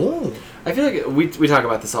 Whoa. I feel like we talk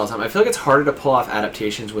about this all the time. I feel like it's harder to pull off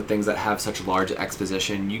adaptations with things that have such large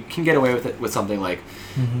exposition. You can get away with it with something like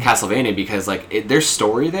Castlevania because like there's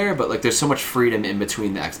story there, but like there's so much freedom in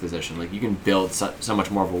between the exposition. Like you can build so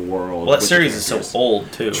much more of a world. Well, that series is so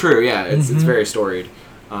old too. True, yeah, it's very storied.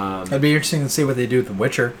 It'd be interesting to see what they do with The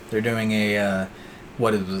Witcher. They're doing a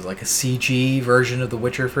like a CG version of The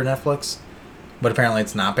Witcher for Netflix, but apparently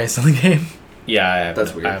it's not based on the game. Yeah,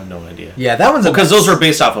 that's weird. I have no idea. Yeah, that one's because those were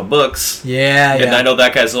based off of books. Yeah, and I know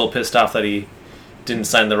that guy's a little pissed off that he didn't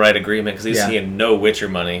sign the right agreement because he's seeing no Witcher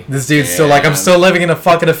money. This dude's still like, I'm still living in a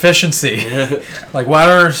fucking efficiency. Like, well, I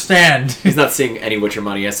don't understand. He's not seeing any Witcher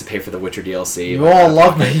money. He has to pay for the Witcher DLC. You all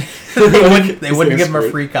love me. They wouldn't give him a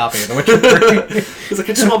free copy of the Witcher 3. He's like,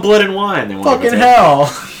 I just want blood and wine. They won't fucking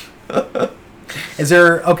hell. Is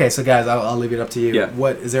there... Okay, so guys, I'll leave it up to you. Yeah.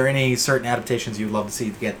 Is there any certain adaptations you'd love to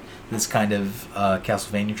see to get this kind of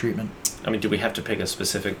Castlevania treatment? I mean, do we have to pick a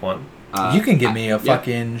specific one? You can give me a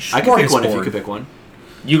fucking I can pick one if you could pick one.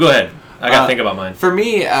 You go ahead. I gotta think about mine. For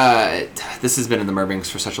me, this has been in the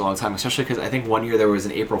Murbanks for such a long time, especially because I think one year there was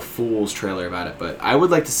an April Fool's trailer about it, but I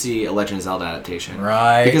would like to see a Legend of Zelda adaptation.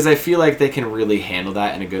 Right. Because I feel like they can really handle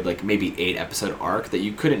that in a good, like, maybe 8-episode arc that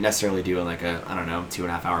you couldn't necessarily do in, like, a, I don't know,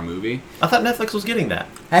 2.5-hour movie. I thought Netflix was getting that.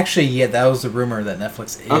 Actually, yeah, that was the rumor that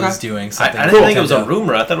Netflix is doing something. I didn't think it was a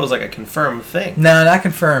rumor. I thought it was, like, a confirmed thing. No, not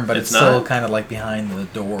confirmed, but it's still not? kind of, like, behind the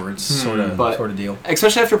doors sort of deal.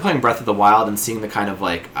 Especially after playing Breath of the Wild and seeing the kind of,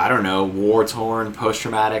 like, I don't know, war-torn,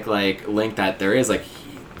 post-traumatic, like, Link that there is, like,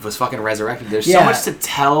 he was fucking resurrected. There's so much to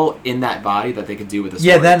tell in that body that they could do with this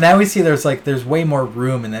story. Yeah, now we see there's way more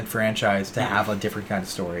room in that franchise to have a different kind of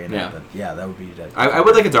story in it. But yeah, that would be... I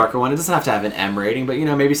would like a darker one. It doesn't have to have an M rating, but, you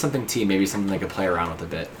know, maybe something T, maybe something they could play around with a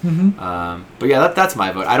bit. Mm-hmm. But yeah, that's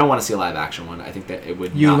my vote. I don't want to see a live-action one. I think that it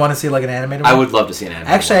would You want to see, like, an animated one? I would love to see an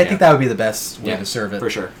animated Actually, one, I think that would be the best way to serve it. For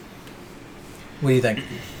sure. What do you think,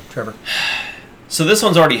 Trevor? So this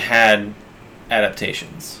one's already had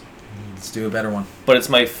adaptations. Let's do a better one. But it's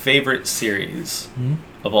my favorite series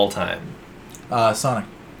of all time. Sonic.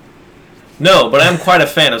 No, but I'm quite a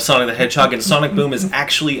fan of Sonic the Hedgehog, and Sonic Boom is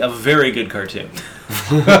actually a very good cartoon.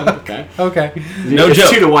 Okay. No it's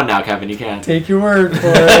joke. 2-1 now, Kevin. You can't. Take your word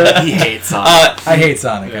for it. He hates Sonic. I hate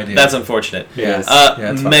Sonic. I do. That's unfortunate. Yes.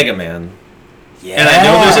 Mega Man. Yes. And I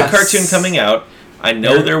know there's a cartoon coming out. I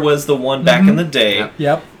know there was the one back in the day.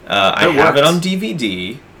 Yep. I have it on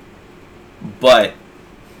DVD, but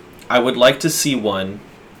I would like to see one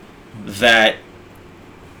that,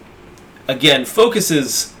 again,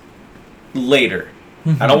 focuses later.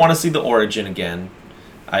 I don't want to see the origin again.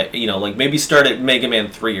 Like maybe start at Mega Man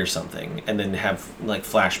 3 or something, and then have like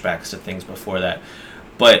flashbacks to things before that.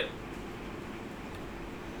 But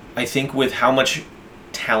I think with how much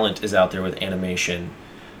talent is out there with animation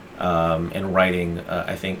and writing,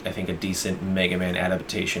 I think a decent Mega Man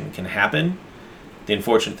adaptation can happen. The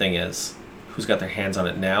unfortunate thing is, who's got their hands on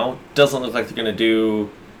it now doesn't look like they're going to do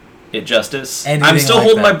it justice. I'm still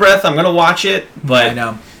holding my breath. I'm going to watch it, but I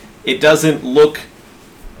know. It doesn't look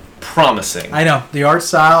promising. I know. The art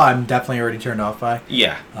style, I'm definitely already turned off by.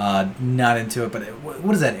 Yeah. Not into it, but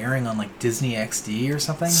what is that, airing on like Disney XD or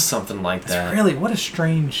something? Something like that. Really, what a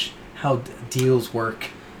strange how deals work.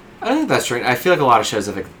 I don't think that's strange. I feel like a lot of shows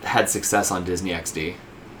have had success on Disney XD.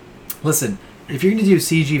 Listen, if you're going to do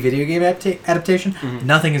CG video game adaptation,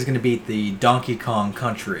 nothing is going to beat the Donkey Kong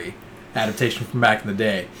Country adaptation from back in the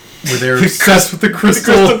day, where they were obsessed with the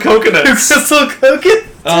crystal coconuts. The crystal coconut.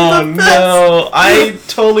 Oh no! I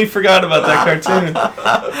totally forgot about that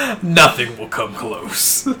cartoon. Nothing will come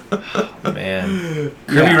close. Man,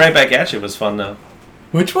 Kirby Right Back at You was fun though.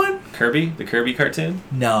 Which one? Kirby, the Kirby cartoon.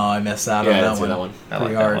 No, I missed out on that one. I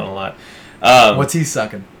like that one a lot. What's he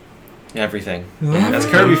sucking? Everything. That's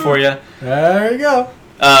Kirby for you. There you go.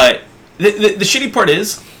 The shitty part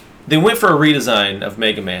is, they went for a redesign of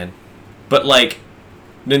Mega Man, but like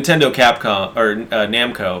Nintendo Capcom or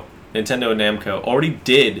Nintendo and Namco already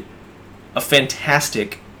did a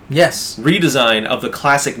fantastic redesign of the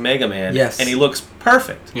classic Mega Man, and he looks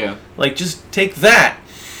perfect. Yeah. Like, just take that,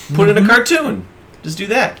 put it in a cartoon. Just do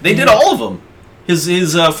that. They did all of them.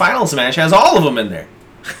 His Final Smash has all of them in there.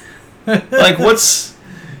 Like, what's...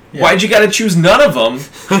 Yeah. Why'd you gotta choose none of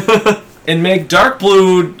them and make Dark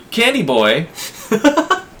Blue Candy Boy?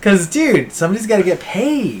 Because, dude, somebody's got to get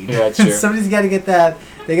paid. Yeah, that's true. Somebody's got to get that.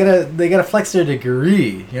 They gotta flex their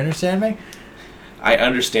degree. You understand me? I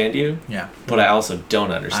understand you. Yeah. But I also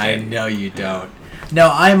don't understand. I know you don't.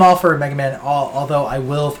 No, I'm all for Mega Man. Although I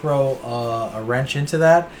will throw a wrench into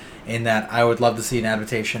that. In that, I would love to see an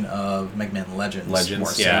adaptation of Mega Man Legends. More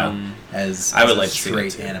so, as I would a like to see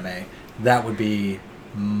straight anime. That would be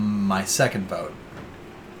my second vote,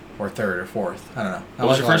 or third, or fourth. I don't know. What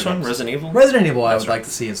was your first one? Resident Evil. Resident Evil. I would like to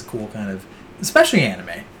see as a cool kind of, especially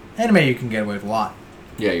anime. Anime you can get away with a lot.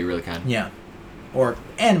 Yeah, you really can. Yeah, or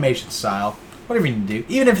animation style, whatever you can do.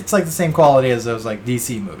 Even if it's like the same quality as those like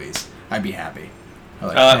DC movies, I'd be happy.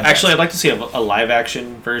 Actually, I'd like to see a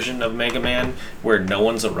live-action version of Mega Man where no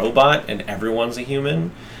one's a robot and everyone's a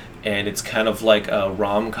human, and it's kind of like a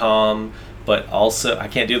rom-com but also I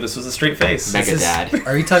can't do this with a straight face. Mega Dad.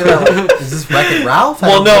 Are you talking about? Is this Wreck-It Ralph?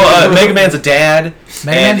 Well, no, Mega Man's a dad.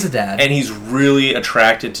 Man's a dad. And he's really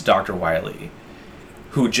attracted to Dr. Wily,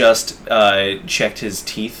 who just checked his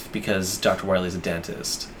teeth because Dr. Wily's a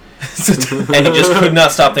dentist. And he just could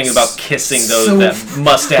not stop thinking about kissing that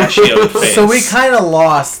mustachioed face. So we kind of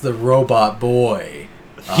lost the robot boy.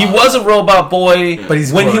 He was a robot boy, but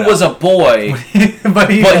he's when he was a boy,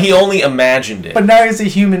 but he only imagined it. But now he's a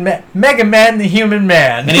human man. Mega Man, the human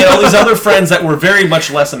man. And he had all these other friends that were very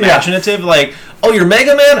much less imaginative, like, oh, you're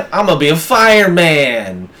Mega Man? I'm going to be a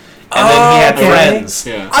fireman. And then he had friends.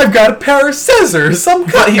 Yeah. I've got a pair of scissors. I'm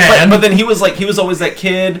cut man. But then he was always that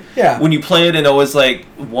kid. Yeah. When you played and always like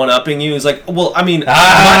one-upping you. He's like, well, I mean,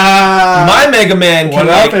 my Mega Man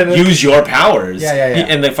can use your powers. Yeah.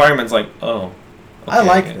 And the fireman's like, oh. Okay. I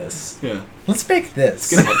like this. Yeah. Let's make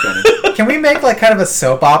this. Can we make like kind of a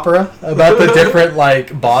soap opera about the different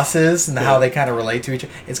like bosses and how they kind of relate to each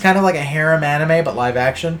other? It's kind of like a harem anime but live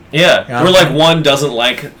action. Yeah. You know? Where like one doesn't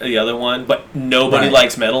like the other one, but nobody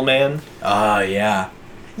likes Metal Man. Yeah.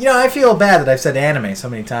 You know, I feel bad that I've said anime so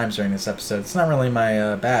many times during this episode. It's not really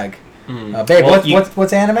my bag. Babe, well,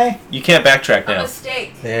 what's anime? You can't backtrack now. A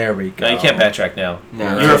mistake. There we go. No, you can't backtrack now.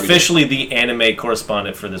 No, you're officially the anime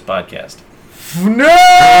correspondent for this podcast.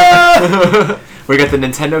 No! We got the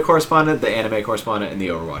Nintendo correspondent, the anime correspondent, and the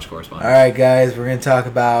Overwatch correspondent. All right, guys, we're going to talk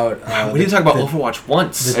about... we didn't talk about Overwatch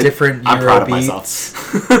once. The different I'm proud of Eurobeat.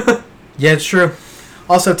 myself. Yeah, it's true.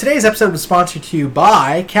 Also, today's episode was sponsored to you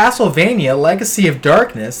by Castlevania Legacy of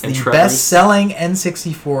Darkness, And the Trevor's. best-selling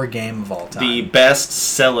N64 game of all time. The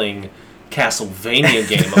best-selling Castlevania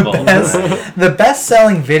game of all time. The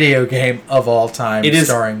best-selling video game of all time, It is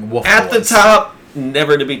starring Wolf at Boys. the top,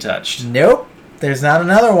 never to be touched. Nope, there's not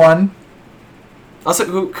another one.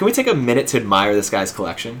 Also, can we take a minute to admire this guy's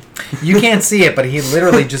collection? You can't see it, but he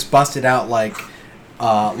literally just busted out like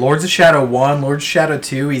Lords of Shadow 1, Lords of Shadow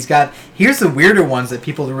 2. Here's the weirder ones that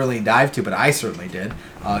people don't really dive to, but I certainly did.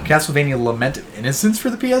 Castlevania Lament of Innocence for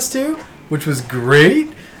the PS2, which was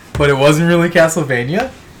great, but it wasn't really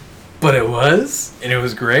Castlevania. But it was, and it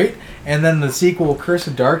was great. And then the sequel, Curse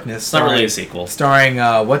of Darkness. It's not really a sequel. Starring,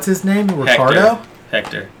 what's his name? Ricardo?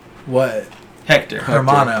 Hector. What? Hector.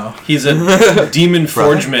 Hermano. He's a demon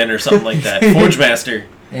forgeman or something like that. Forge master.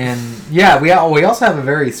 And yeah, we also have a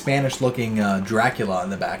very Spanish-looking Dracula on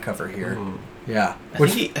the back cover here. Ooh. Yeah, I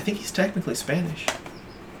think he's technically Spanish.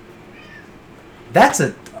 That's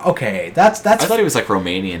okay. That's. I thought he was like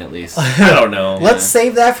Romanian at least. I don't know. Let's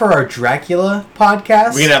save that for our Dracula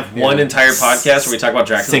podcast. We're gonna have one entire podcast where we talk about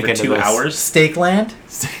Dracula for 2 hours. Steakland.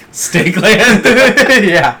 Steakland.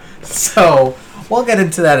 Yeah. So we'll get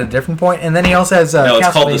into that at a different point. And then he also has no, it's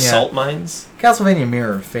called the Salt Mines. Castlevania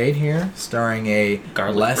Mirror of Fate here, starring a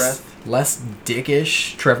Garlic less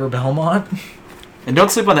dickish Trevor Belmont. And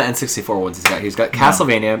don't sleep on the N64 ones he's got. He's got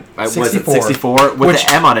Castlevania. Was it 64. 64? With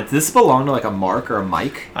the M on it. Does this belong to like a Mark or a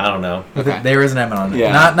Mike? I don't know. Okay. There is an M on it.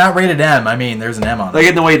 Yeah. Not rated M. I mean, there's an M on it. Like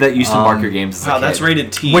in the way that used to mark your games as a Wow, kid. that's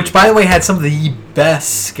rated T. Which, by the way, had some of the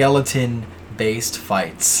best skeleton-based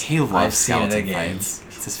fights. He loves I've seen in a skeleton game. fights.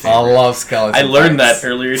 It's his I favorite. love skeleton I learned fights. that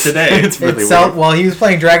earlier today. It's really weird. Well, he was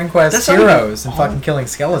playing Dragon Quest That's not Heroes and even- fucking killing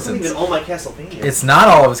skeletons. all my Castlevania. It's not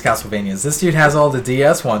all of his Castlevanias. This dude has all the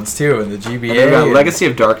DS ones, too, and the GBA. And then we got Legacy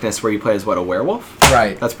of Darkness where you play as what, a werewolf?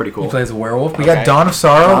 Right. That's pretty cool. He plays a werewolf. We Okay. got Dawn of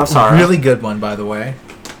Sorrow. Dawn of Sorrow. Really good one, by the way.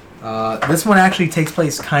 This one actually takes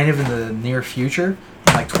place kind of in the near future,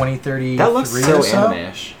 like 2033 That looks or so so.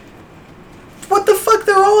 anime-ish. What the fuck?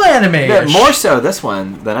 They're all anime. Yeah, more so this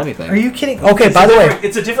one than anything. Are you kidding? Okay, by the way.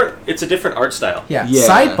 it's a different art style. Yeah. Yeah.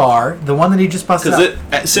 Sidebar, the one that he just busted Because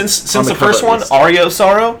out. since On the the first cover at one, least. Ario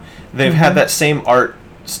Sorrow, they've had that same art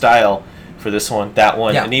style for this one, that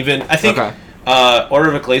one, Yeah. and even I think Okay. Order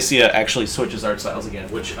of Ecclesia actually switches art styles again,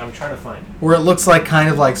 which I'm trying to find. Where it looks like kind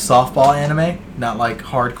of like softball anime, not like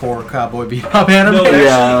hardcore cowboy bebop anime. No, actually-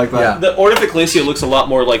 Yeah, I like that. Yeah. The Order of Ecclesia looks a lot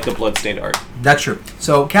more like the Bloodstained art. That's true.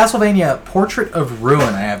 So Castlevania Portrait of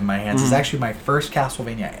Ruin I have in my hands is actually my first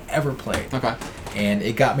Castlevania I ever played. Okay. And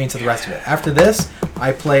it got me into the rest of it. After this,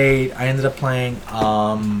 I ended up playing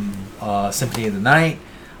Symphony of the Night.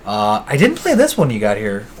 I didn't play this one you got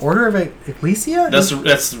here. Order of Ecclesia? That's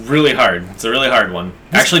really hard. It's a really hard one.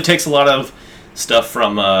 Actually takes a lot of stuff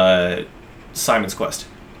from Simon's Quest.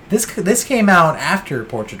 This came out after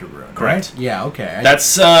Portrait of Ruin, Correct. right? Yeah, okay.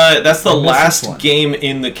 That's the I missed this last one. game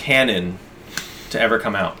in the canon to ever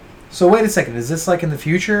come out. So wait a second, is this like in the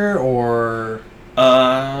future or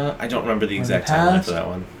I don't remember the exact timeline past? for that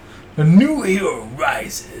one. A New Hero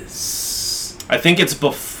Rises? I think it's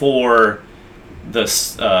before the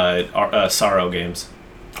Sorrow games,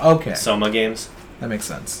 Okay. Soma games. That makes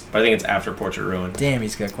sense. But I think it's after Portrait Ruin. Damn,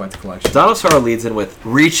 he's got quite the collection. Donald leads in with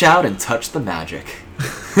reach out and touch the magic.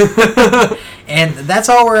 And that's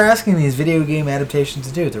all we're asking these video game adaptations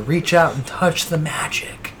to do, to reach out and touch the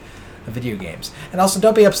magic of video games. And also,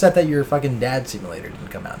 don't be upset that your fucking Dad Simulator didn't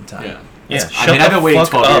come out in time. Yeah. I mean, I've been waiting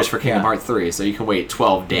 12 years for Yeah. Kingdom Hearts 3, so you can wait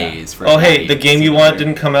 12 days for Oh, hey, the game you want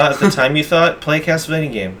didn't come out at the time you thought? Play a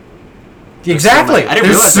Castlevania game. Exactly. I didn't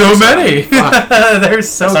There's realize so there was many. so many. There's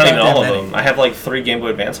so That's not even all of many. them. I have like 3 Game Boy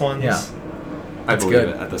Advance ones. Yeah. I That's believe good.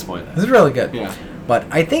 it at this point. This is really good. Yeah. But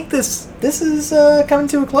I think this is coming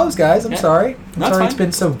to a close, guys. I'm Yeah. sorry. I'm That's sorry fine. it's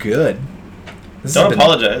been so good. This Don't has been-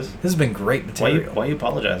 apologize. This has been great material. Why are you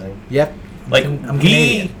apologizing? Yep. Like, I'm we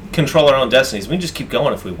Canadian. control our own destinies. We can just keep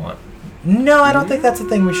going if we want. No, I don't think that's the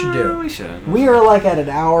thing we should do. We shouldn't. We are like at an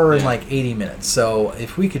hour and Yeah. like 80 minutes, so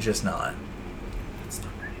if we could just not.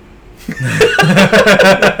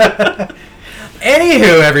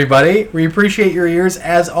 Anywho, everybody, we appreciate your ears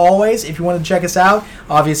as always. If you want to check us out,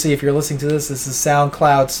 obviously, if you're listening to this is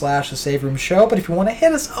SoundCloud / The Save Room Show. But if you want to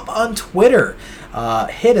hit us up on Twitter,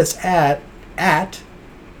 hit us at.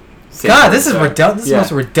 God, this is redundant. This is the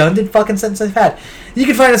most redundant fucking sentence I've had. You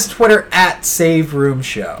can find us on Twitter at Save Room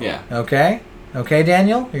Show. Yeah. Okay. Okay,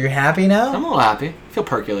 Daniel, are you happy now? I'm a little happy. I feel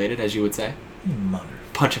percolated, as you would say. You mother.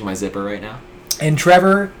 Punching my zipper right now. And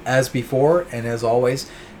Trevor, as before and as always,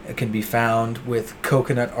 can be found with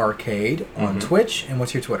Coconut Arcade on Twitch. And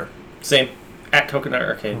what's your Twitter? Same. At Coconut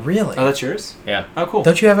Arcade. Really? Oh, that's yours? Yeah. Oh, cool.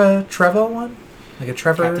 Don't you have a Trevo one? Like a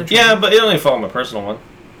Trevor? Captain Yeah, but it only follow my personal one.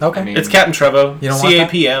 Okay. I mean- It's Captain Trevo. You don't want that?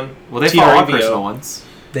 CAPM. Well, they follow our TREVO. personal ones.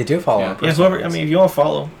 They do follow Yeah. up. Yeah, whoever. I mean, if you want to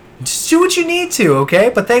follow. Just do what you need to, okay?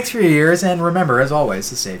 But thanks for your ears, and remember, as always,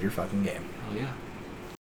 to save your fucking game. Oh, yeah.